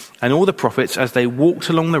Moses and all the prophets, as they walked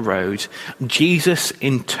along the road, Jesus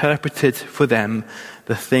interpreted for them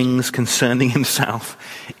the things concerning himself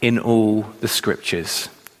in all the scriptures.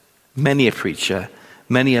 Many a preacher,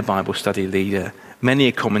 many a Bible study leader, many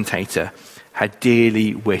a commentator had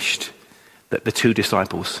dearly wished that the two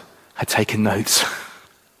disciples had taken notes.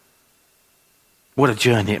 What a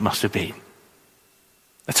journey it must have been.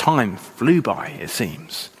 The time flew by, it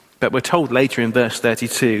seems. But we're told later in verse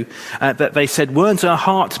 32 that they said, "Weren't our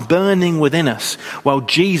hearts burning within us while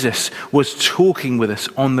Jesus was talking with us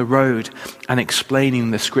on the road and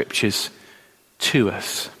explaining the scriptures to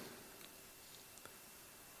us?"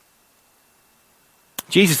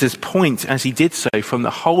 Jesus' point as he did so from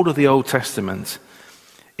the whole of the Old Testament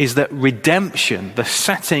is that redemption, the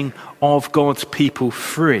setting of God's people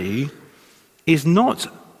free, is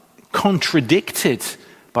not contradicted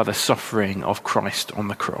by the suffering of Christ on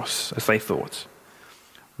the cross, as they thought.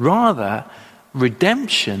 Rather,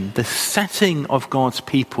 redemption, the setting of God's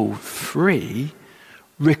people free,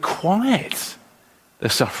 required the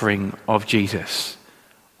suffering of Jesus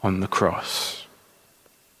on the cross.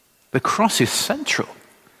 The cross is central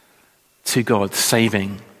to God's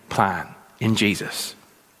saving plan in Jesus.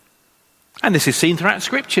 And this is seen throughout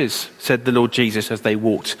scriptures, said the Lord Jesus as they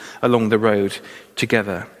walked along the road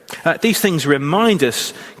together. These things remind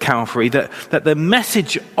us, Calvary, that the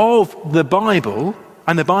message of the Bible,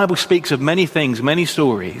 and the Bible speaks of many things, many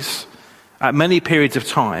stories, at many periods of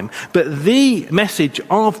time, but the message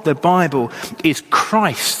of the Bible is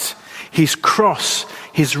Christ, his cross,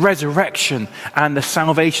 his resurrection, and the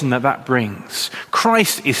salvation that brings.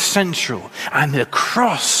 Christ is central, and the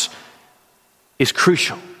cross is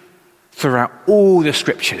crucial throughout all the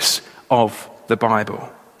scriptures of the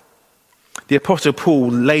Bible. The Apostle Paul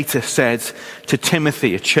later said to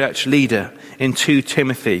Timothy, a church leader, in 2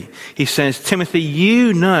 Timothy, he says, "Timothy,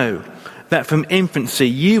 you know that from infancy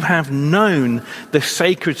you have known the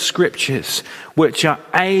sacred scriptures, which are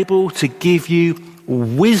able to give you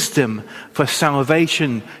wisdom for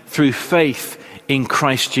salvation through faith in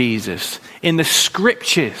Christ Jesus." In the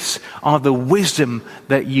scriptures are the wisdom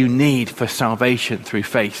that you need for salvation through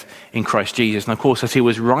faith in Christ Jesus. And of course, as he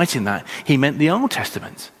was writing that, he meant the Old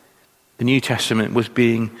Testament. The New Testament was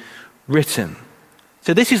being written.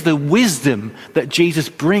 So this is the wisdom that Jesus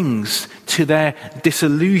brings to their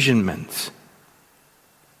disillusionment.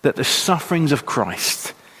 That the sufferings of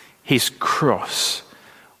Christ, his cross,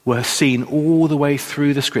 were seen all the way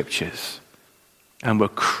through the scriptures and were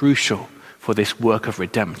crucial for this work of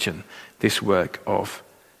redemption, this work of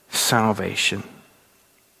salvation.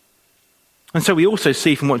 And so we also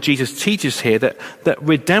see from what Jesus teaches here that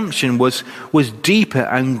redemption was deeper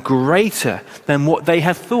and greater than what they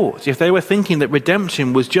had thought. If they were thinking that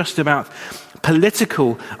redemption was just about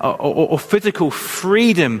political or physical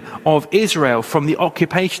freedom of Israel from the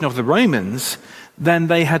occupation of the Romans, then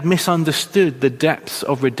they had misunderstood the depths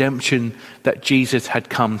of redemption that Jesus had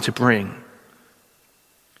come to bring.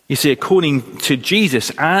 You see, according to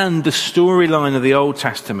Jesus and the storyline of the Old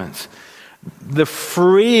Testament, the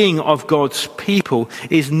freeing of God's people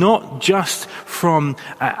is not just from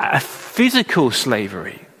a physical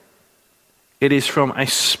slavery. It is from a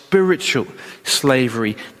spiritual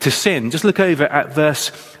slavery to sin. Just look over at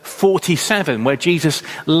verse 47, where Jesus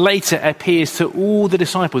later appears to all the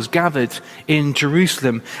disciples gathered in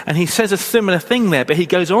Jerusalem. And he says a similar thing there, but he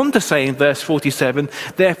goes on to say in verse 47,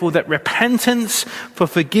 "Therefore that repentance for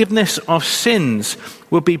forgiveness of sins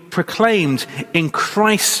will be proclaimed in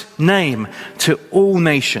Christ's name to all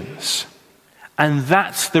nations." And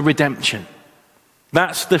that's the redemption.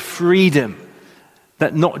 That's the freedom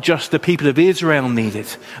that not just the people of Israel needed,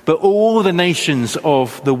 but all the nations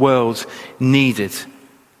of the world needed.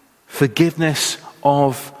 Forgiveness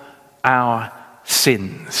of our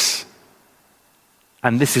sins.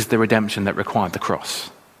 And this is the redemption that required the cross.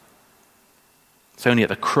 It's only at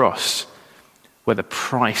the cross where the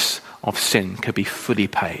price of sin could be fully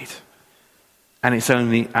paid. And it's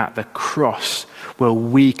only at the cross where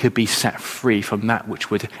we could be set free from that which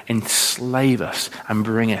would enslave us and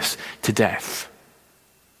bring us to death.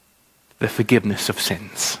 The forgiveness of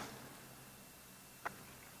sins.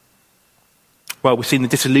 Well, we've seen the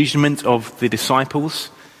disillusionment of the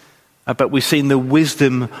disciples, but we've seen the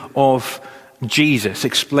wisdom of Jesus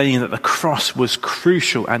explaining that the cross was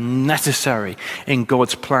crucial and necessary in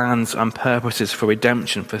God's plans and purposes for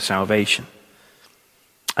redemption, for salvation.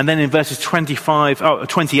 And then in verses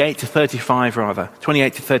 28 to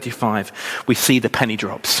 35, we see the penny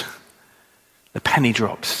drops. The penny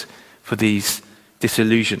drops for these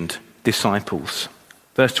disillusioned disciples.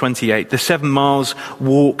 Verse 28, the 7 miles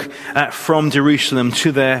walk from Jerusalem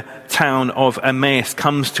to their town of Emmaus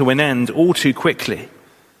comes to an end all too quickly.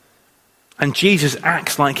 And Jesus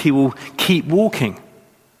acts like he will keep walking.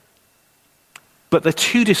 But the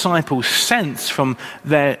 2 disciples sense from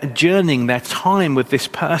their journeying, their time with this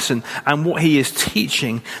person and what he is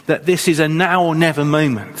teaching, that this is a now or never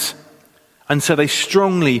moment. And so they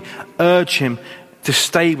strongly urge him to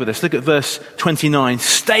stay with us. Look at verse 29.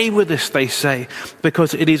 Stay with us, they say,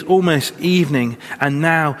 because it is almost evening and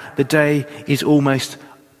now the day is almost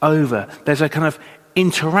over. There's a kind of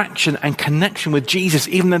interaction and connection with Jesus,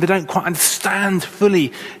 even though they don't quite understand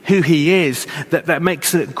fully who he is, that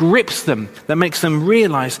grips them, that makes them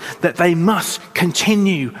realize that they must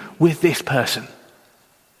continue with this person.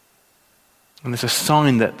 And there's a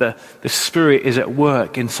sign that the Spirit is at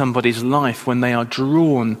work in somebody's life when they are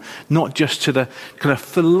drawn not just to the kind of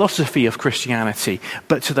philosophy of Christianity,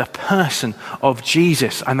 but to the person of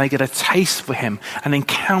Jesus, and they get a taste for him, an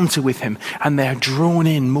encounter with him, and they're drawn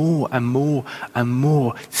in more and more and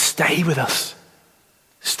more. Stay with us.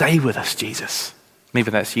 Stay with us, Jesus.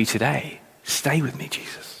 Maybe that's you today. Stay with me,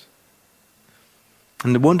 Jesus.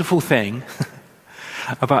 And the wonderful thing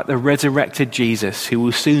about the resurrected Jesus, who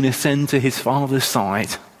will soon ascend to his Father's side,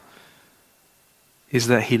 is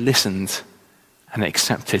that he listened and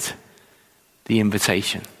accepted the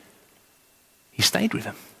invitation. He stayed with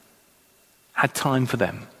them, had time for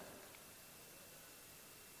them.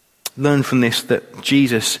 Learn from this that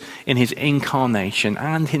Jesus, in his incarnation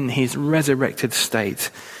and in his resurrected state,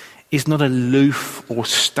 is not aloof or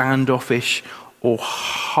standoffish or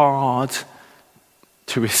hard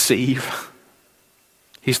to receive.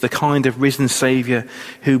 He's the kind of risen Saviour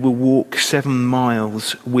who will walk 7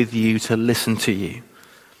 miles with you to listen to you.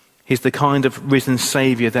 He's the kind of risen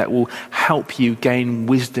Saviour that will help you gain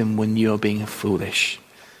wisdom when you're being foolish.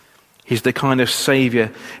 He's the kind of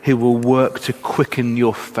Saviour who will work to quicken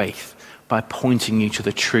your faith by pointing you to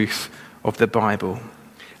the truth of the Bible.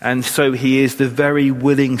 And so he is the very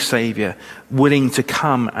willing Saviour, willing to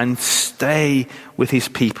come and stay with his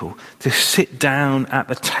people, to sit down at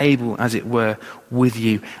the table, as it were, with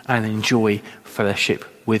you and enjoy fellowship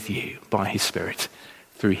with you by his Spirit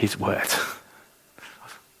through his word.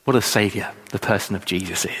 What a Saviour the person of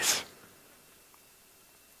Jesus is.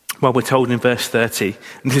 Well, we're told in verse 30,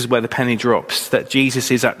 and this is where the penny drops, that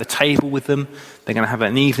Jesus is at the table with them. They're going to have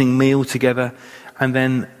an evening meal together. And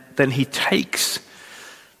then he takes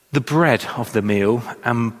the bread of the meal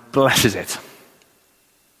and blesses it.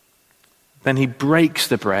 Then he breaks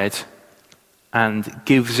the bread and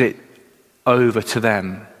gives it over to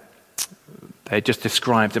them. They just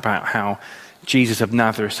described about how Jesus of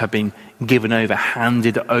Nazareth had been given over,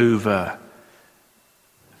 handed over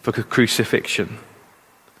for crucifixion.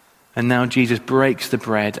 And now Jesus breaks the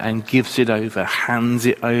bread and gives it over, hands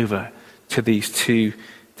it over to these two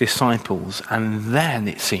disciples. And then,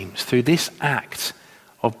 it seems, through this act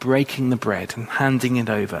of breaking the bread and handing it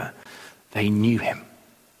over, they knew him.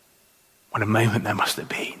 What a moment there must have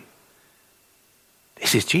been.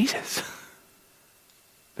 This is Jesus.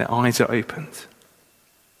 Their eyes are opened.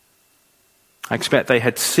 I expect they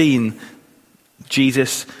had seen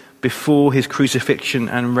Jesus before his crucifixion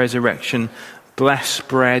and resurrection bless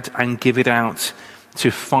bread and give it out to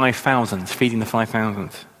 5,000, feeding the 5,000.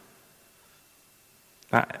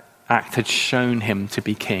 That act had shown him to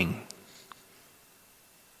be king.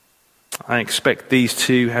 I expect these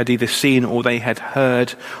two had either seen or they had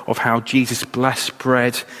heard of how Jesus blessed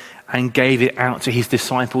bread and gave it out to his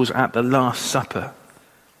disciples at the Last Supper.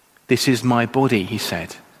 This is my body, he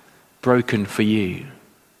said, broken for you.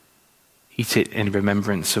 Eat it in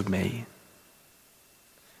remembrance of me.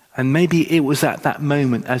 And maybe it was at that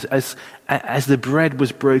moment, as the bread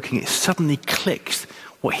was broken, it suddenly clicked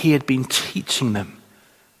what he had been teaching them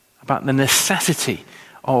about the necessity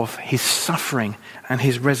of his suffering and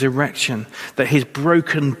his resurrection, that his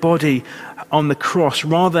broken body on the cross,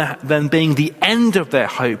 rather than being the end of their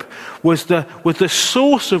hope, was the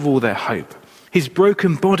source of all their hope. His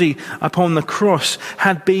broken body upon the cross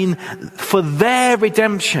had been for their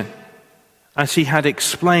redemption, as he had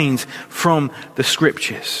explained from the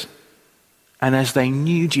scriptures. And as they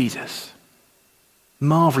knew Jesus,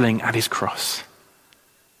 marveling at his cross,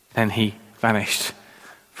 then he vanished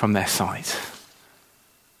from their sight.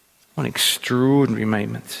 What an extraordinary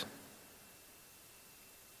moment.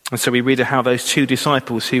 And so we read of how those two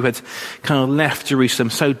disciples who had kind of left Jerusalem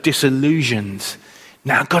so disillusioned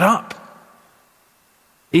now got up.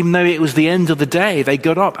 Even though it was the end of the day, they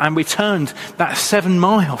got up and returned that 7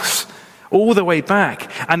 miles all the way back.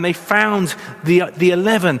 And they found the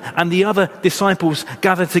 11 and the other disciples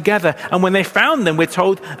gathered together. And when they found them, we're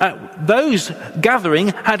told, those gathering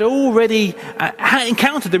had already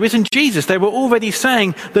encountered the risen Jesus. They were already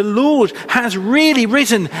saying, the Lord has really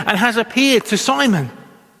risen and has appeared to Simon.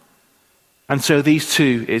 And so these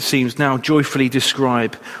two, it seems, now joyfully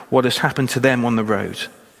describe what has happened to them on the road,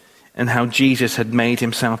 and how Jesus had made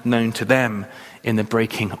himself known to them in the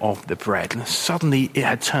breaking of the bread. And suddenly it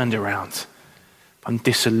had turned around from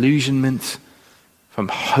disillusionment, from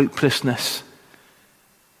hopelessness,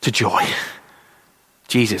 to joy.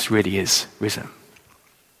 Jesus really is risen.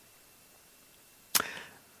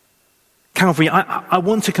 Calvary, I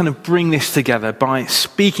want to kind of bring this together by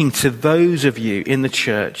speaking to those of you in the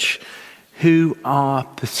church who are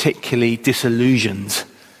particularly disillusioned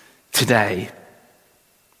today.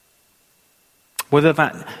 Whether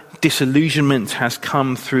that disillusionment has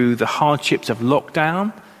come through the hardships of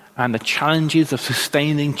lockdown and the challenges of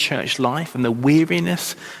sustaining church life and the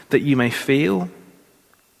weariness that you may feel,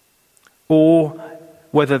 or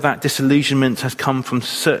whether that disillusionment has come from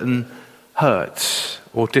certain hurts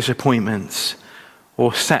or disappointments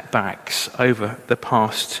or setbacks over the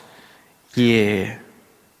past year.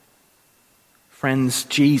 Friends,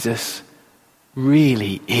 Jesus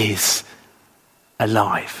really is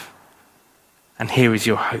alive. And here is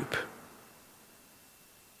your hope.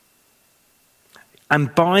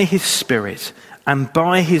 And by his Spirit and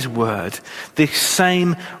by his word, this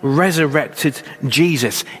same resurrected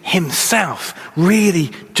Jesus himself really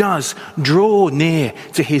does draw near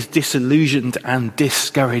to his disillusioned and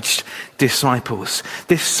discouraged disciples.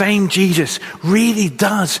 This same Jesus really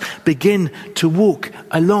does begin to walk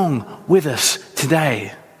along with us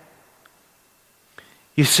today.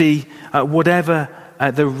 You see, whatever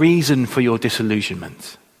the reason for your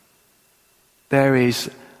disillusionment, there is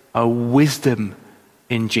a wisdom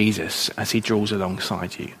in Jesus as he draws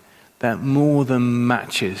alongside you that more than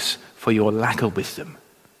matches for your lack of wisdom,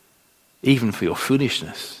 even for your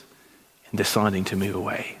foolishness, in deciding to move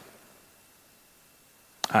away.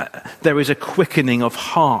 There is a quickening of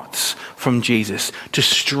hearts from Jesus to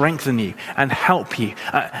strengthen you and help you,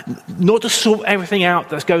 not to sort everything out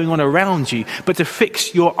that's going on around you, but to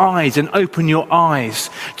fix your eyes and open your eyes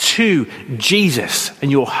to Jesus and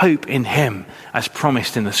your hope in him as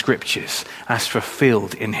promised in the scriptures, as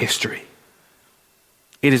fulfilled in history.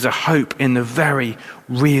 It is a hope in the very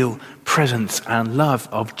real presence and love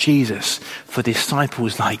of Jesus for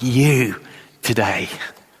disciples like you today.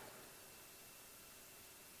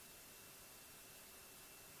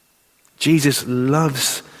 Jesus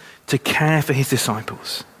loves to care for his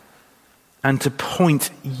disciples and to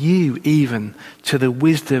point you even to the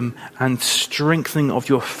wisdom and strengthening of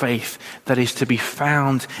your faith that is to be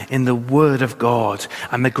found in the Word of God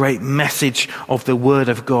and the great message of the Word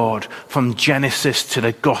of God from Genesis to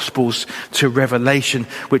the Gospels to Revelation,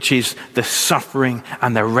 which is the suffering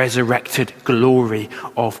and the resurrected glory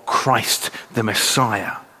of Christ the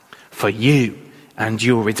Messiah for you and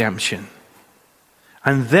your redemption.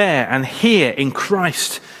 And there and here in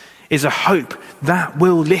Christ is a hope that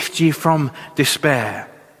will lift you from despair.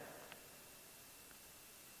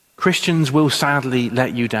 Christians will sadly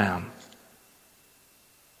let you down.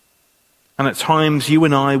 And at times you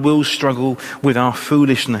and I will struggle with our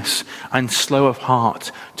foolishness and slow of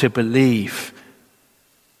heart to believe.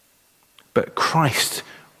 But Christ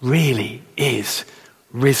really is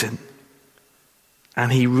risen.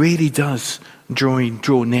 And he really does draw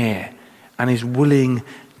near and is willing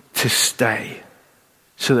to stay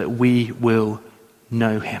so that we will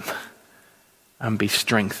know him and be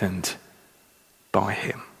strengthened by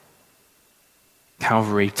him.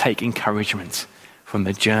 Calvary, take encouragement from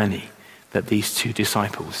the journey that these two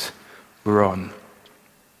disciples were on.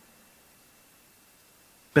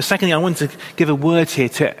 But secondly, I want to give a word here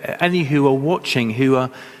to any who are watching who are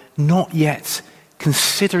not yet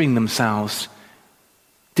considering themselves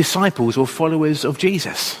disciples or followers of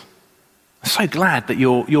Jesus. I'm so glad that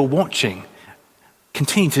you're watching.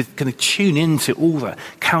 Continue to kind of tune into all that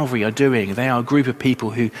Calvary are doing. They are a group of people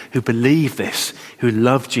who believe this, who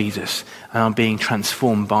love Jesus and are being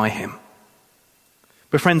transformed by him.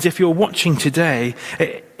 But friends, if you're watching today,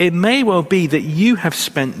 it may well be that you have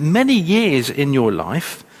spent many years in your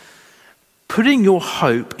life putting your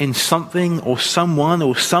hope in something or someone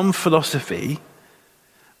or some philosophy.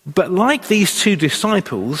 But like these two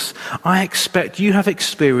disciples, I expect you have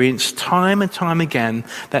experienced time and time again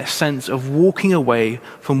that sense of walking away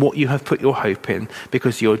from what you have put your hope in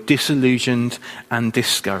because you're disillusioned and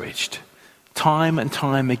discouraged. Time and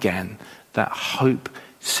time again, that hope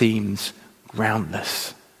seems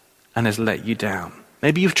groundless and has let you down.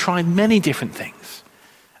 Maybe you've tried many different things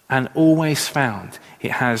and always found it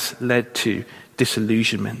has led to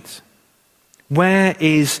disillusionment. Where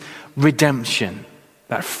is redemption?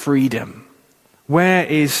 That freedom? Where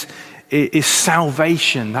is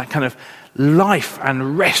salvation, that kind of life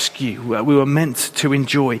and rescue that we were meant to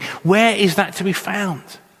enjoy? Where is that to be found?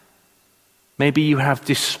 Maybe you have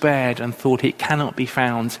despaired and thought it cannot be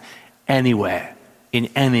found anywhere in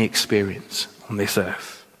any experience on this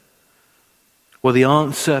earth. Well, the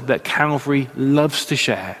answer that Calvary loves to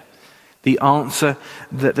share, the answer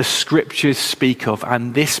that the scriptures speak of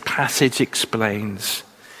and this passage explains,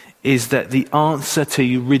 is that the answer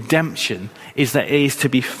to redemption is that it is to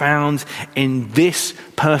be found in this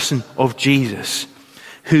person of Jesus,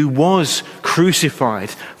 who was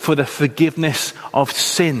crucified for the forgiveness of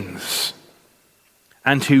sins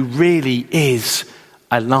and who really is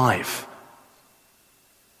alive.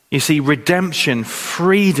 You see, redemption,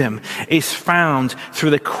 freedom is found through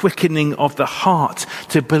the quickening of the heart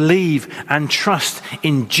to believe and trust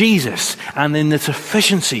in Jesus and in the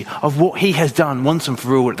sufficiency of what he has done once and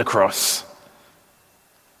for all at the cross.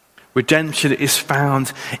 Redemption is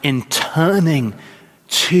found in turning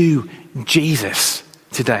to Jesus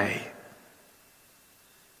today.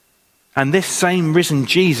 And this same risen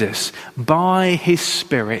Jesus, by his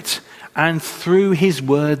Spirit and through his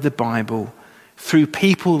word, the Bible, through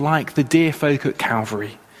people like the dear folk at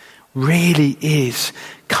Calvary, really is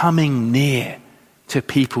coming near to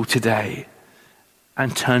people today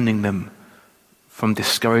and turning them from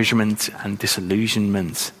discouragement and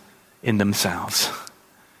disillusionment in themselves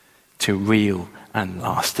to real and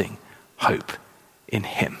lasting hope in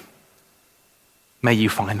him. May you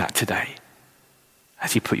find that today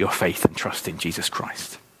as you put your faith and trust in Jesus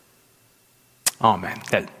Christ. Amen.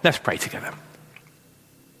 Let's pray together.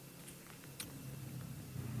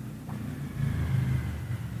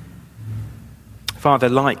 Father,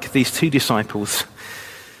 like these two disciples,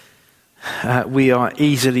 we are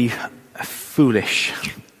easily foolish,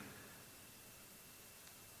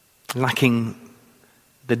 lacking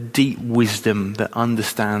the deep wisdom that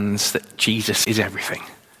understands that Jesus is everything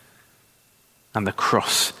and the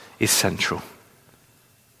cross is central.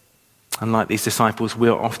 And like these disciples,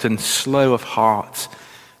 we're often slow of heart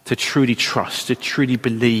to truly trust, to truly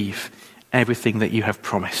believe everything that you have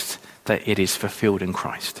promised, that it is fulfilled in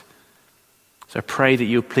Christ. So I pray that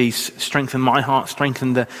you'll please strengthen my heart,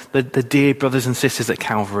 strengthen the dear brothers and sisters at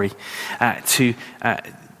Calvary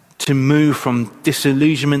to move from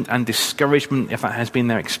disillusionment and discouragement, if that has been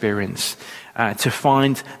their experience, to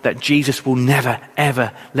find that Jesus will never,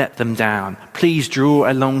 ever let them down. Please draw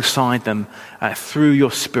alongside them through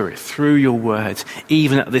your Spirit, through your words,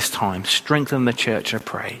 even at this time. Strengthen the church, I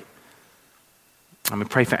pray. And we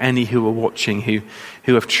pray for any who are watching,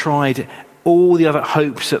 who have tried all the other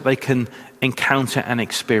hopes that they can encounter and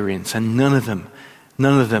experience, and none of them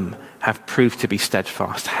have proved to be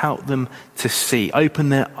steadfast. Help them to see, open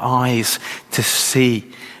their eyes to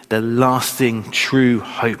see the lasting, true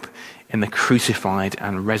hope in the crucified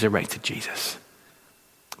and resurrected Jesus.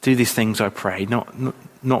 Do these things, I pray, not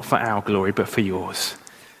for our glory, but for yours.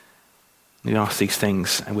 We ask these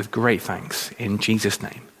things, and with great thanks, in Jesus'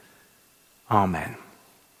 name. Amen.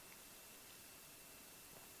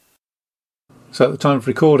 So at the time of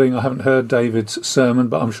recording, I haven't heard David's sermon,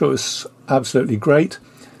 but I'm sure it was absolutely great.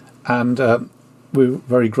 And we're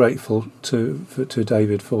very grateful to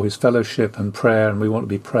David for his fellowship and prayer, and we want to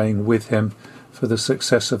be praying with him for the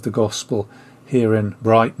success of the gospel here in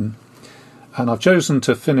Brighton. And I've chosen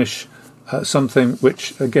to finish something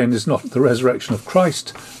which, again, is not the resurrection of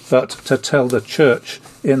Christ, but to tell the church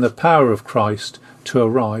in the power of Christ to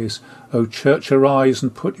arise. O church, arise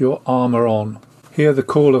and put your armour on. Hear the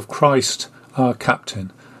call of Christ, our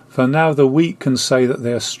captain. For now the weak can say that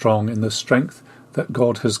they are strong in the strength that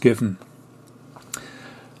God has given.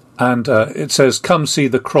 And it says, come see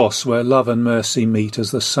the cross where love and mercy meet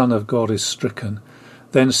as the Son of God is stricken.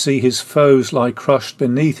 Then see his foes lie crushed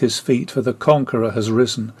beneath his feet, for the conqueror has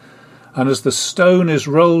risen. And as the stone is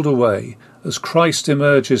rolled away, as Christ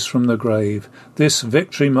emerges from the grave, this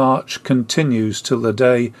victory march continues till the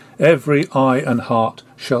day every eye and heart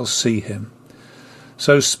shall see him.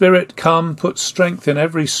 So Spirit, come, put strength in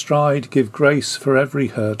every stride, give grace for every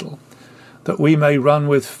hurdle, that we may run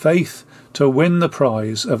with faith to win the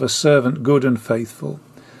prize of a servant good and faithful.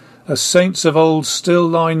 As saints of old still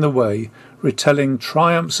line the way, retelling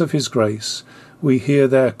triumphs of his grace, we hear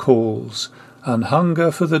their calls, and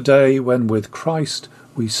hunger for the day when with Christ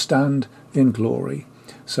we stand in glory.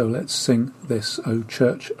 So let's sing this, O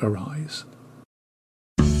church, arise.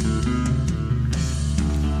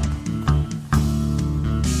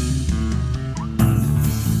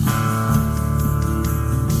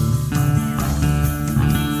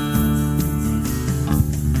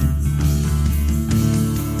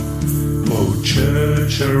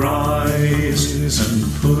 Church, arise and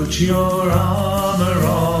put your armour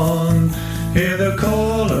on. Hear the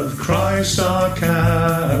call of Christ our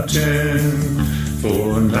captain.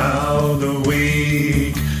 For now the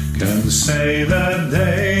weak can say that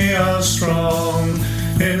they are strong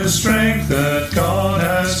in the strength that God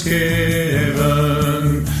has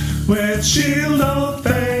given. With shield of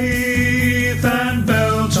faith and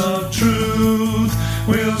belt of truth,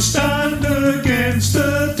 we'll stand against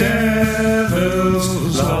the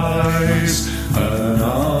devil's lies. An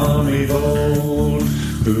army bold,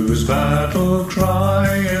 whose battle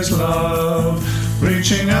cry is love,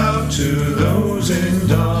 reaching out to those in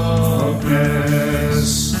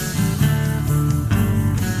darkness.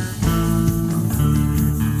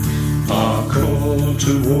 Our call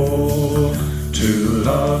to war, to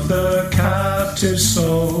love the captive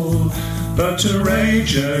soul, but to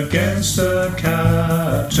rage against the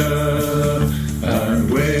captor, and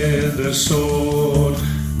with the sword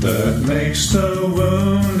that makes the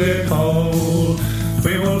wounded whole,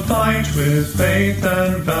 we will fight with faith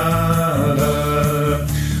and valour.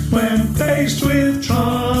 When faced with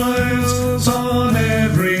trials on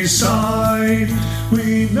every side,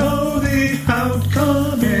 we know the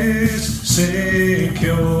outcome is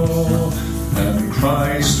secure, and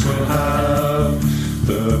Christ will have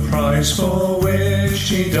the price for which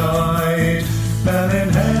he died, an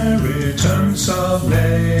inheritance of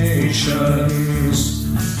nations.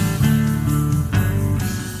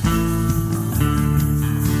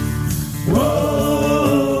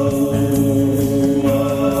 Whoa,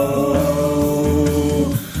 whoa,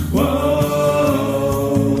 whoa,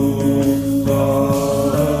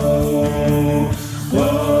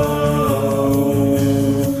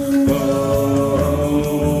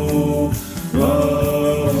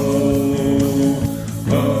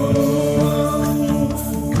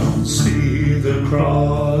 Come see the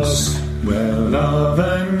cross where love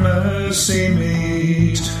and mercy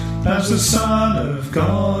meet. as the Son of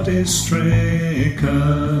God is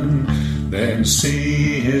stricken. Then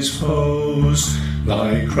see his foes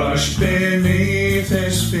lie crushed beneath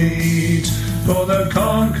his feet, for the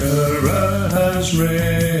conqueror has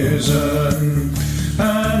risen.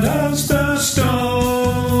 And as the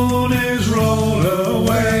stone is rolled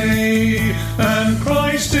away, and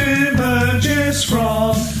Christ emerges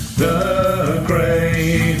from the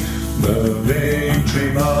grave, the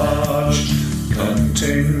victory march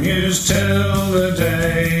continues till the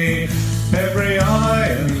day every eye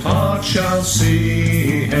and heart shall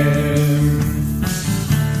see him.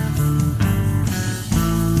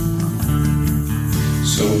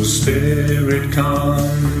 So Spirit,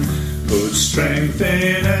 come, put strength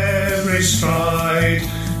in every stride,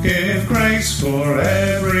 give grace for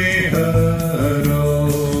every hurdle,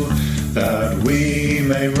 that we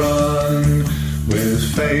may run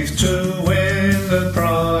with faith to win the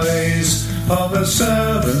prize of a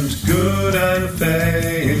servant good and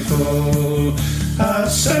faithful.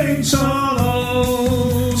 As saints on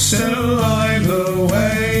all still light the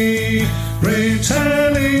way,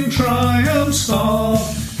 retelling triumphs of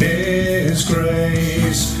his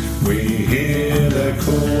grace. We hear their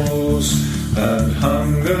calls and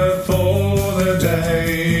hunger for the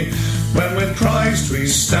day when with Christ we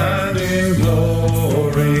stand in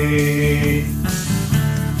glory.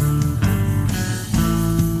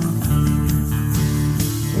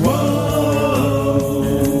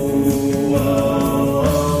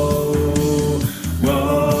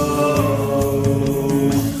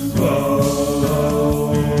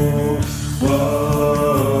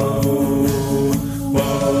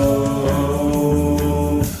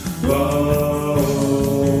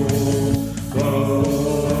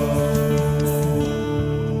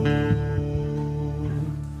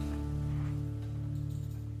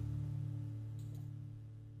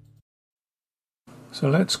 So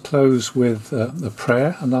let's close with the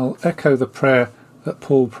prayer, and I'll echo the prayer that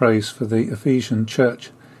Paul prays for the Ephesian church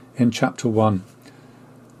in chapter 1.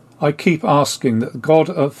 I keep asking that the God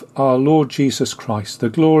of our Lord Jesus Christ, the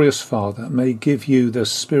glorious Father, may give you the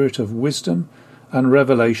spirit of wisdom and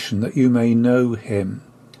revelation that you may know him.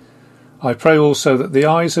 I pray also that the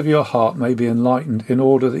eyes of your heart may be enlightened in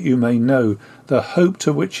order that you may know the hope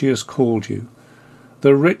to which he has called you,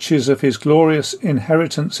 the riches of his glorious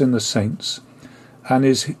inheritance in the saints, and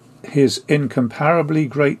his incomparably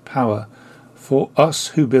great power for us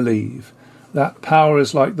who believe. That power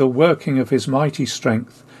is like the working of his mighty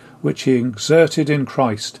strength, which he exerted in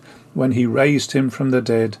Christ when he raised him from the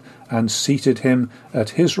dead and seated him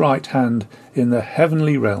at his right hand in the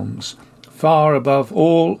heavenly realms, far above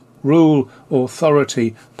all rule,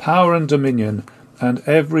 authority, power and dominion, and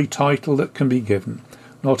every title that can be given,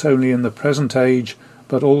 not only in the present age,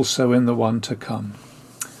 but also in the one to come.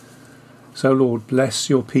 So, Lord, bless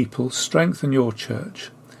your people, strengthen your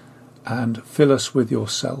church, and fill us with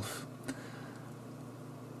yourself.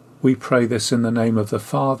 We pray this in the name of the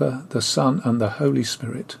Father, the Son, and the Holy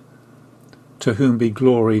Spirit, to whom be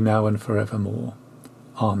glory now and forevermore.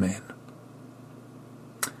 Amen.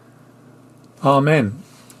 Amen.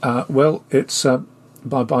 Well, it's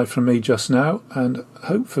bye-bye from me just now, and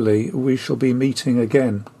hopefully we shall be meeting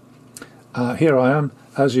again. Here I am,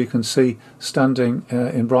 as you can see, standing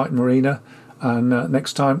in Brighton Marina, and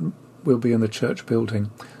next time we'll be in the church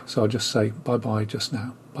building. So I'll just say bye-bye just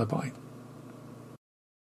now. Bye-bye.